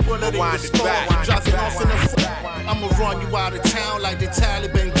put a bullet in your skull, drop it off in the fall. I'ma run you out of town like the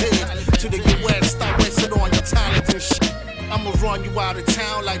Taliban did. To the US, start wasting on your talent and shit. I'ma run you out of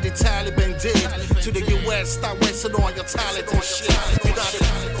town like the Taliban did. To the US, start wasting on your talent and shit. You got it.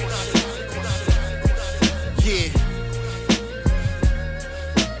 Yeah.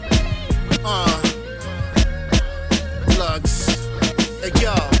 Lugs. Hey,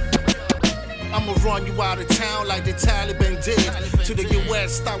 yo. I'ma run you out of town like the Taliban did. To the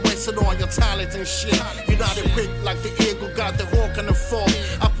US, start wasting on your talent and shit. You're not equipped like the eagle, got the hawk and the fork.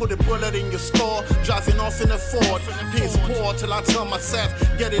 I put a bullet in your skull, driving off in a Ford. Piss poor till I tell myself,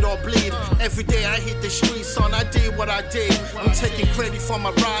 get it or bleed. Every day I hit the streets, son, I did what I did. I'm taking credit for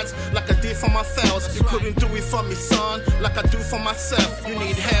my rides like I did for my fails. You couldn't do it for me, son, like I do for myself. You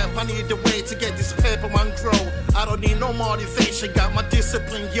need help, I need the way to get this paper and grow. I don't need no motivation, got my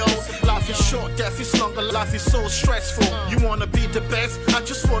discipline, yo. Life is short, death is longer, life is so stressful. You wanna be the best, I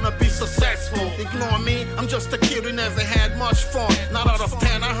just wanna be successful. Ignore me, I'm just a kid who never had much fun. Not out of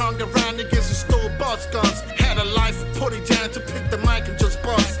 10, I hung around niggas who stole buzz guns. Had a life, put it down to pick the mic and just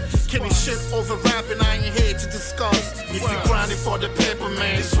bust. Killing shit over rapping, I ain't here to discuss. If you're grinding for the paper,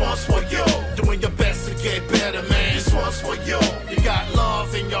 man, this one's for you. Doing your best to get better, man, this one's for you. You got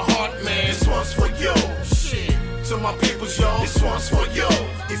love in your heart, man, this one's for you. Shit. To my peoples, yo, this one's for you.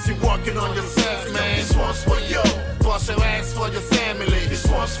 If you're working on yourself, man, this one's for you. Bust your ass for your family, this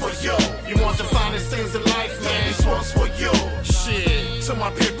one's for you. You want the finest things in life, man, this one's for you. Shit, to my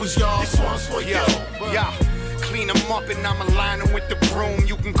peoples, yo, this one's for you. Yeah. Clean them up and I'm aligning with the broom.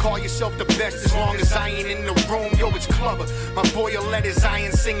 You can call yourself the best as long as I ain't in the room. Yo, it's Clubber. My boy will let his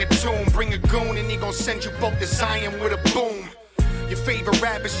iron sing a tune. Bring a goon and he gon' send you both to Zion with a boom. Your favorite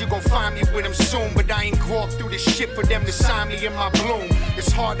rappers, you gon' find me with them soon. But I ain't grow up through this shit for them to sign me in my bloom.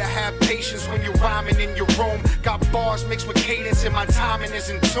 It's hard to have patience when you're rhyming in your room. Got bars mixed with cadence and my timing is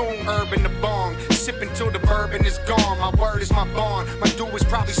in tune. Urban the bong, sipping till the bourbon is gone. My word is my bond, my dude is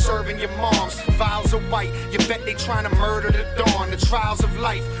probably serving your moms. Vials of white, you bet they trying to murder the dawn. The trials of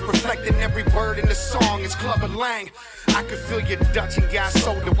life, reflecting every word in the song. It's Clubber Lang. I can feel your Dutch and gas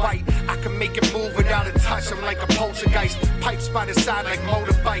soda white. I can make it move without a touch. I'm like a poltergeist. Pipes by the side like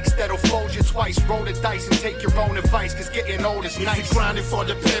motorbikes that'll fold you twice. Roll the dice and take your own advice, cause getting old is nice. If you're grinding for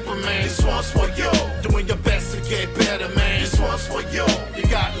the paper, man, this one's for you. Doing your best to get better, man, this one's for you. You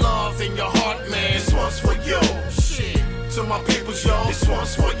got love in your heart, man, this one's for you. Shit, to my peoples, yo, this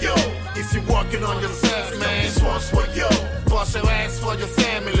one's for you. If you're working on yourself, man, this one's for you. Bust your ass for your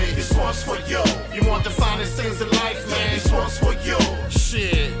family, this one's for you. You want the finest things in life, man, this one's for you.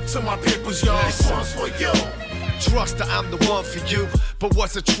 Shit, to my peoples, yo, this one's for you. Trust that I'm the one for you. But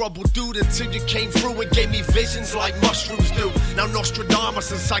was a trouble dude until you came through and gave me visions like mushrooms do. Now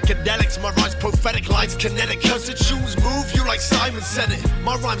Nostradamus and psychedelics, my rhymes prophetic, lines kinetic. Cause the shoes move you like Simon said it.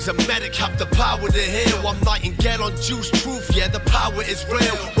 My rhymes are medic, have the power to heal. I'm nightingale on Juice Truth, yeah, the power is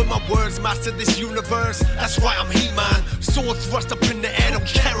real. When my words master this universe, that's right, I'm He-Man. Sword thrust up in the air, don't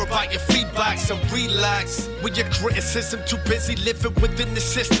care about your feedback, so relax. With your criticism, too busy living within the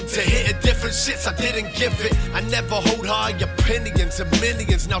system to hit a different shits, I didn't give it. I never hold high opinions and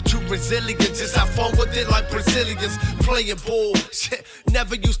millions. Now too resilient, just have fun with it like Brazilians playing ball. Shit,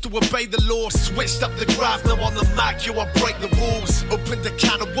 never used to obey the law. Switched up the graph, now on the Mac, yo, I break the rules. Open the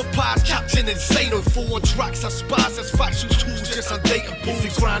can of whoop eyes, Captain Insane on 4 tracks. I spies as factual tools, just on data pools. If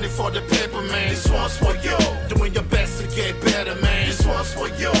you're grinding for the paper, man, this one's for you. Doing your best to get better, man, this one's for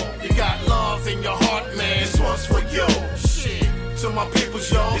you. You got love in your heart, man, this one's for you. Shit, to my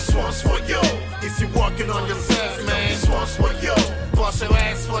peoples, yo, this one's for you. If you're working on yourself, man, this one's for you. Bust your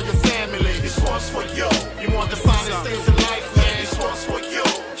ass for your family, this one's for you. You want the finest things in life, man, this one's for you.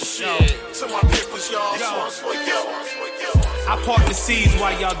 Shit, to my peoples, y'all, this one's for you. I part the seas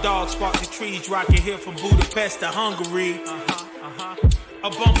while y'all dogs spark the trees. Rockin' here from Budapest to Hungary. A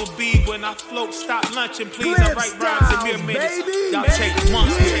bumblebee when I float, stop lunching, please. I write rhymes in mere minutes. Y'all take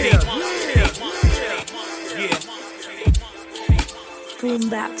months to think. Yeah. Boom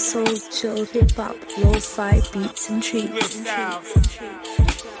bap, soul, chill, hip hop, lo-fi beats and treats. E.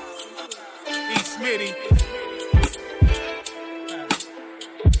 Smitty.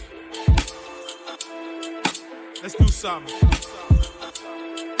 Let's do something.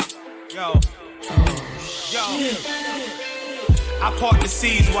 Yo. I part the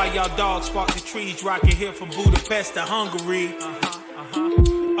seas while y'all dogs spark the trees. Rockin' here from Budapest to Hungary.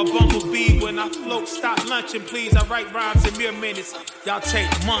 A bumblebee when I float, stop lunching, please. I write rhymes in mere minutes. Y'all take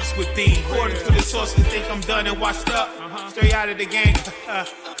months with these. According to the sources, think I'm done and washed up. Straight out of the game,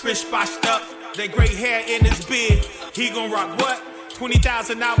 Chris botched up. That great hair in his beard. He gon' rock what?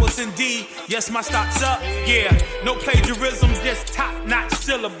 20,000 hours indeed. Yes, my stock's up. Yeah, no plagiarism, just top-notch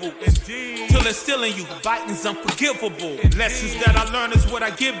syllables. Indeed. Till instilling you, biting's unforgivable. Lessons that I learn is what I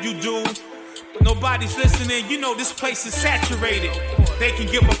give you, dude. But nobody's listening, you know this place is saturated. They can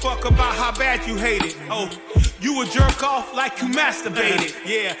give a fuck about how bad you hate it. Oh, you a jerk off like you masturbated.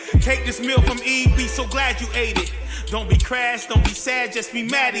 Yeah, take this meal from Eve, be so glad you ate it. Don't be crass, don't be sad, just be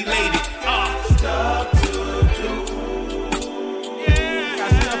mad elated. Stuff to do. Yeah, got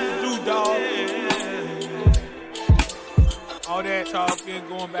stuff to do, dog. Yeah. All that talking,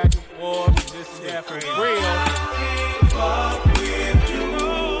 going back and forth, and this and that for real. Fuck with you.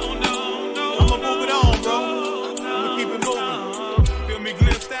 I'ma move it on, bro. I'ma keep it moving. Feel me,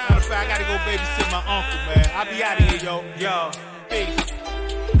 GlibStylez. Matter of fact, I gotta go babysit my uncle, man. I'll be out of here, yo. Yo, peace.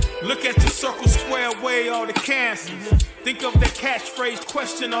 Look at your circle, square away all the cancers. Think of that catchphrase,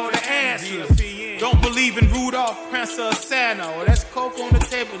 question all the answers. Don't believe in Rudolph, Prancer, or Santa. Oh, that's coke on the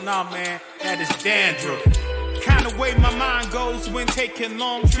table. Nah, man, that is dandruff. Kind of way my mind goes when taking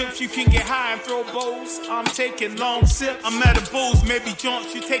long trips. You can get high and throw bowls. I'm taking long sips. I'm at a booze, maybe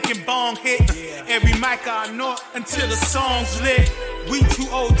jaunts. You taking bong hits. Every mic I know until the song's lit. We too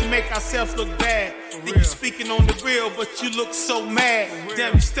old to make ourselves look bad. Think you speaking on the real, but you look so mad.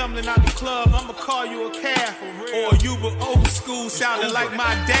 Damn, you stumbling out the club, I'ma call you a cab. Or you were old school, sounding like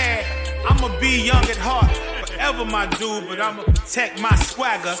my dad. I'ma be young at heart, forever my dude. But I'ma protect my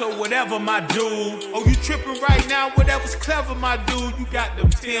swagger, so whatever my dude. Oh, you tripping right now, whatever's clever, my dude. You got them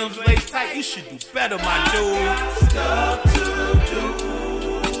Tim's laid tight, you should do better, my dude. Stuff to do.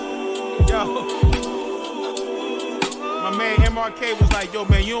 Yo. My man MRK was like, yo,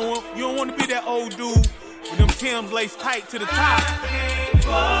 man, you don't want to be that old dude with them Tim's laced tight to the top.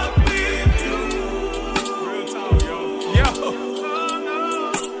 Fuck with you. Real talk, yo.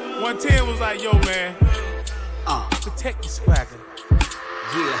 110 was like, yo, man, protect your swagger.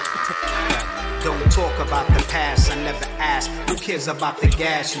 Yeah. Don't talk about the past, I never ask. Who cares about the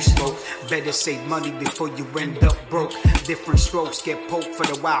gas you smoke? Better save money before you end up broke. Different strokes get poked for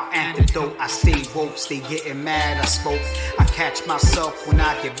the wild antidote. I stay woke, stay getting mad, I smoke. I catch myself when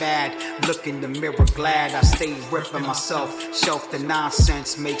I get bad. Look in the mirror glad I stay ripping myself. Shelf the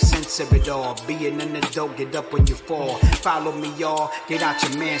nonsense, make sense of it all. Being an adult, get up when you fall. Follow me y'all, get out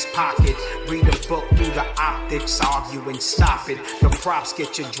your man's pocket. Read a book through the optics, argue and stop it. The props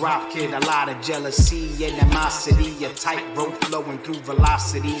get your drop kid, a lot of jealousy, animosity, a tightrope flowing through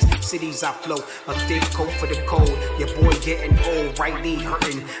velocities. Cities I flow, a thick coat for the cold. Your boy getting old, right knee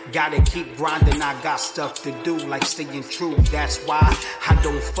hurting. Gotta keep grinding, I got stuff to do, like staying true. That's why I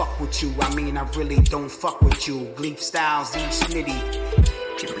don't fuck with you. I mean, I really don't fuck with you. GlibStylez, E. Smitty.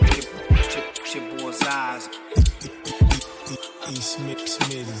 Your boy's eyes. E. Smitty.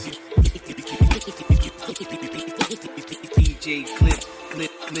 DJ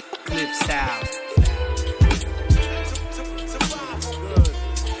GlibStylez.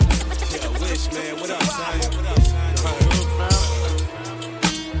 Yeah, Wish, man. What up, son?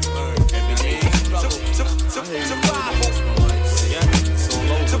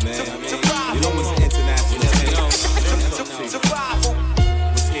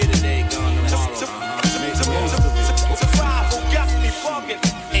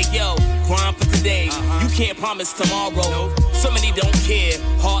 Hey yo, grind for today. You can't promise tomorrow. So many don't care,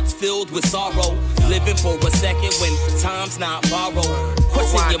 hearts filled with sorrow. Living for a second when time's not borrowed.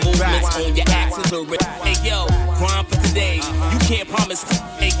 Question your movements on your actions. Hey yo, grind for today. You can't promise.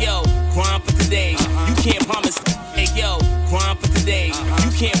 Hey yo, grind for today. You can't promise. Hey yo, grind for today.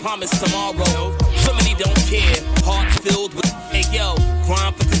 You can't promise tomorrow. So many don't care, hearts filled with. Hey yo,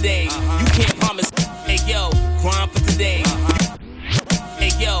 grind for today. You can't promise. Hey yo, grind for today.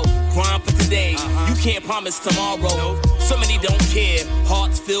 Hey yo, grind for today. You can't promise tomorrow. So many don't care,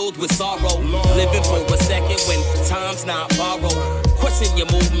 hearts filled with sorrow. Living for a second when time's not borrowed. Question your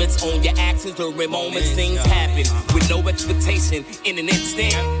movements on your actions during moments. Things happen with no expectation in an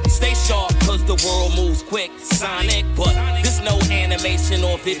instant. Stay sharp cause the world moves quick. Sonic, but there's no animation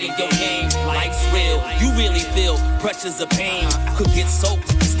or video game. Life's real, you really feel pressures of pain. Could get soaked,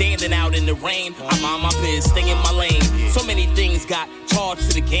 standing out in the rain. I'm on my biz, stay in my lane. So many things got charged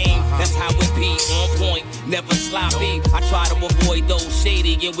to the game. That's how it be, on point, never sloppy. I try to avoid those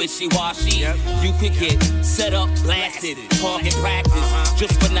shady and wishy-washy. You could get set up, blasted, target practice.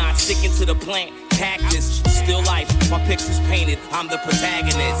 Just for not sticking to the plant, cactus. Still life, my picture's painted, I'm the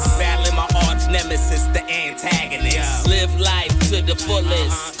protagonist. Battling my arch nemesis, the antagonist. Live life to the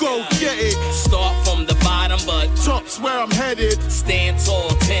fullest. Go get it. Start from the bottom, bottom, but top's where I'm headed. Stand tall,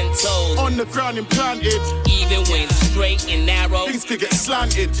 10 toes. On the ground implanted. Even when straight and narrow, things could get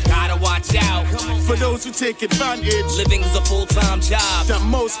slanted. Gotta watch out for those who take advantage. Living's a full-time job that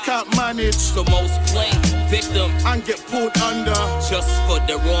most can't manage. So most play victim and get pulled under just for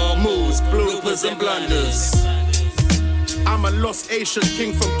the wrong moves, bloopers and blunders. I'm a lost Asian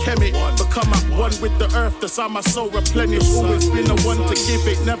king from Kemet. Become at one with the earth, that's how my soul replenished. Always been the one to give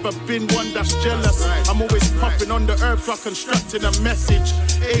it, never been one that's jealous. I'm always puffing on the earth while constructing a message.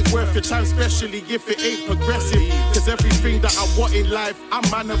 Ain't worth your time, especially if it ain't progressive. Cause everything that I want in life, I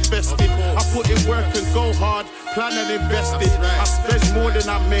manifested. I put in work and go hard, plan and invested. I spend more than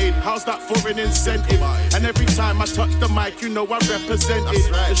I made, how's that for an incentive? And every time I touch the mic, you know I represent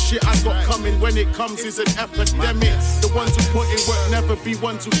it. The shit I got coming when it comes is an epidemic. The ones who put in work never be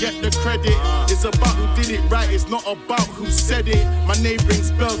ones who get the credit. It's about who did it right, it's not about who said it. My name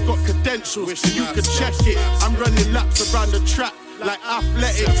rings bells, got credentials, you can check it. I'm running laps around the track like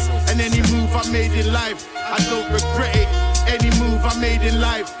athletics. And any move I made in life, I don't regret it. Any move I made in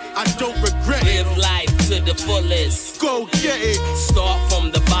life, I don't regret it. Live life to the fullest. Go get it. Start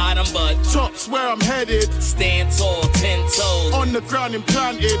from the bottom, but top's where I'm headed. Stand tall, 10 toes. On the ground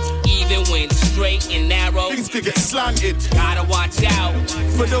implanted. Even when straight and narrow, things could get slanted. Gotta watch out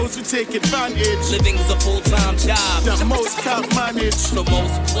for those who take advantage. Living's a full-time job that most can't manage. So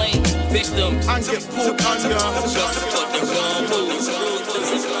most play victim and get pulled under just for the wrong moves.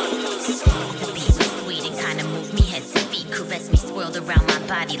 Swirled around my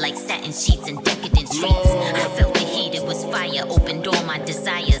body like satin sheets and decadent treats. I felt the heat, it was fire. Opened all my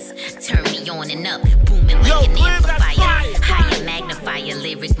desires. Turned me on and up, booming like an amplifier. Higher magnifier,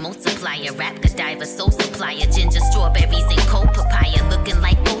 lyric multiplier. Rap Godiva, soul supplier. Ginger, strawberries, and cold papaya. Looking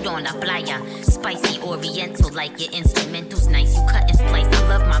like gold on a playa. Spicy oriental, like your instrumental's nice. You cut and splice, I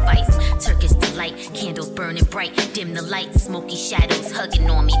love my vice. Turkish delight, candles burning bright. Dim the lights, smoky shadows hugging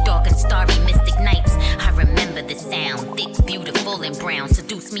on me. Dark and starry, mystic nights. I remember the sound, thick, beautiful and brown.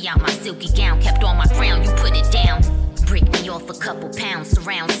 Seduced me out my silky gown, kept on my crown, you put it down. Break me off a couple pounds,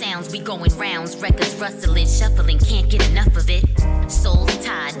 surround sounds, we going rounds. Records rustling, shuffling, can't get enough of it. Soul's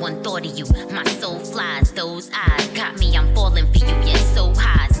tied, one thought of you, my soul flies. Those eyes got me, I'm falling for you. Yes, so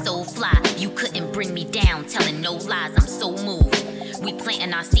high, so fly, you couldn't bring me down. Telling no lies, I'm so moved. We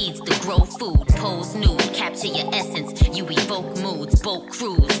planting our seeds to grow food. Pose nude, capture your essence. You evoke moods, boat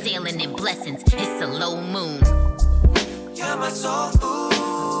cruise, sailing in blessings. It's a low moon. You're my soul food.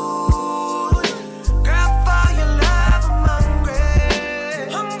 Girl, for your love, I'm hungry.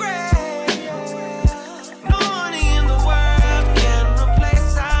 Hungry. No money in the world can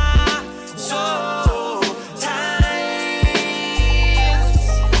replace our soul ties.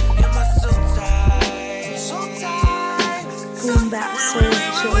 You're my soul ties. Soul ties. Boom back soul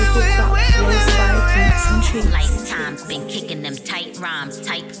chill hip hop lo-fi beats and treats. Lifetime's been kicking them tight rhymes,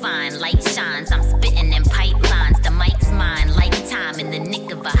 tight fine, light shines. I'm spitting them pipelines. The mic's mine, lifetime in the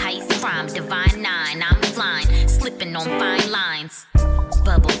nick of a heist crime. Divine 9, I'm flying, slipping on fine lines.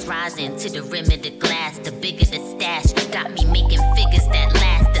 Bubbles rising to the rim of the glass. The bigger the stash, got me making figures that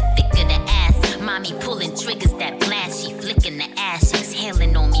last. The thicker the ass, mommy pulling triggers that blast. She flicking the ash,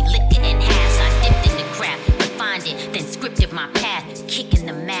 exhaling on me, liquor and hash. I dipped in the craft, refined it, then scripted my path. Kicking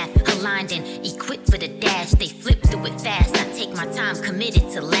the math, aligned and equipped for the dash. They flip through it fast, I take my time, committed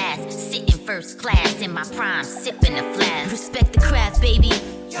to last. Sitting first class in my prime, sipping a flask. Respect the craft, baby.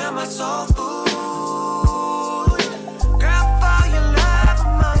 You're my soul food. Girl, for your love,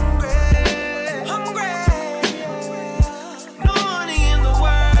 I'm hungry. Hungry. No money in the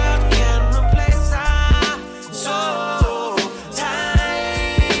world can replace our soul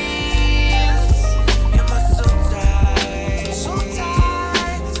ties. You're my soul ties. Soul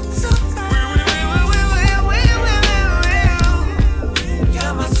ties. Soul ties.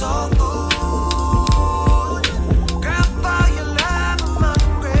 You're my soul food. Girl, for your love, I'm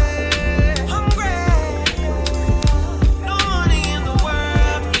hungry. Hungry.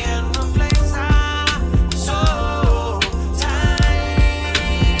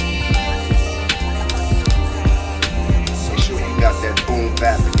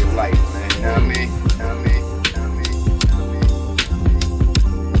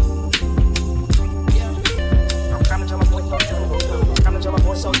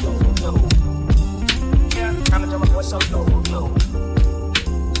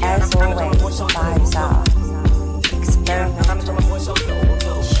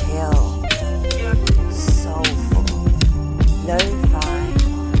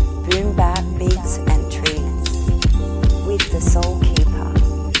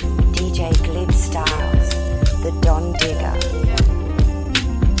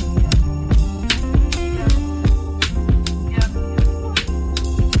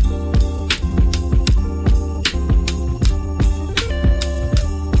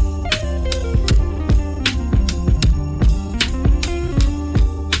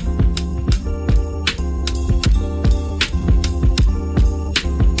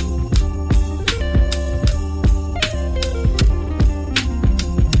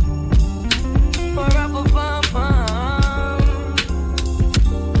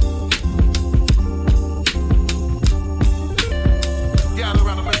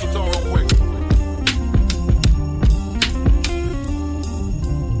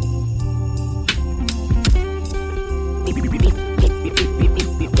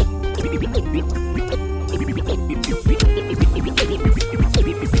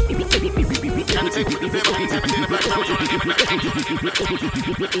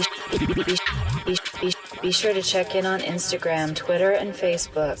 Be sure to check in on Instagram, Twitter, and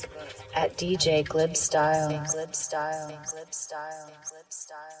Facebook at DJ GlibStylez.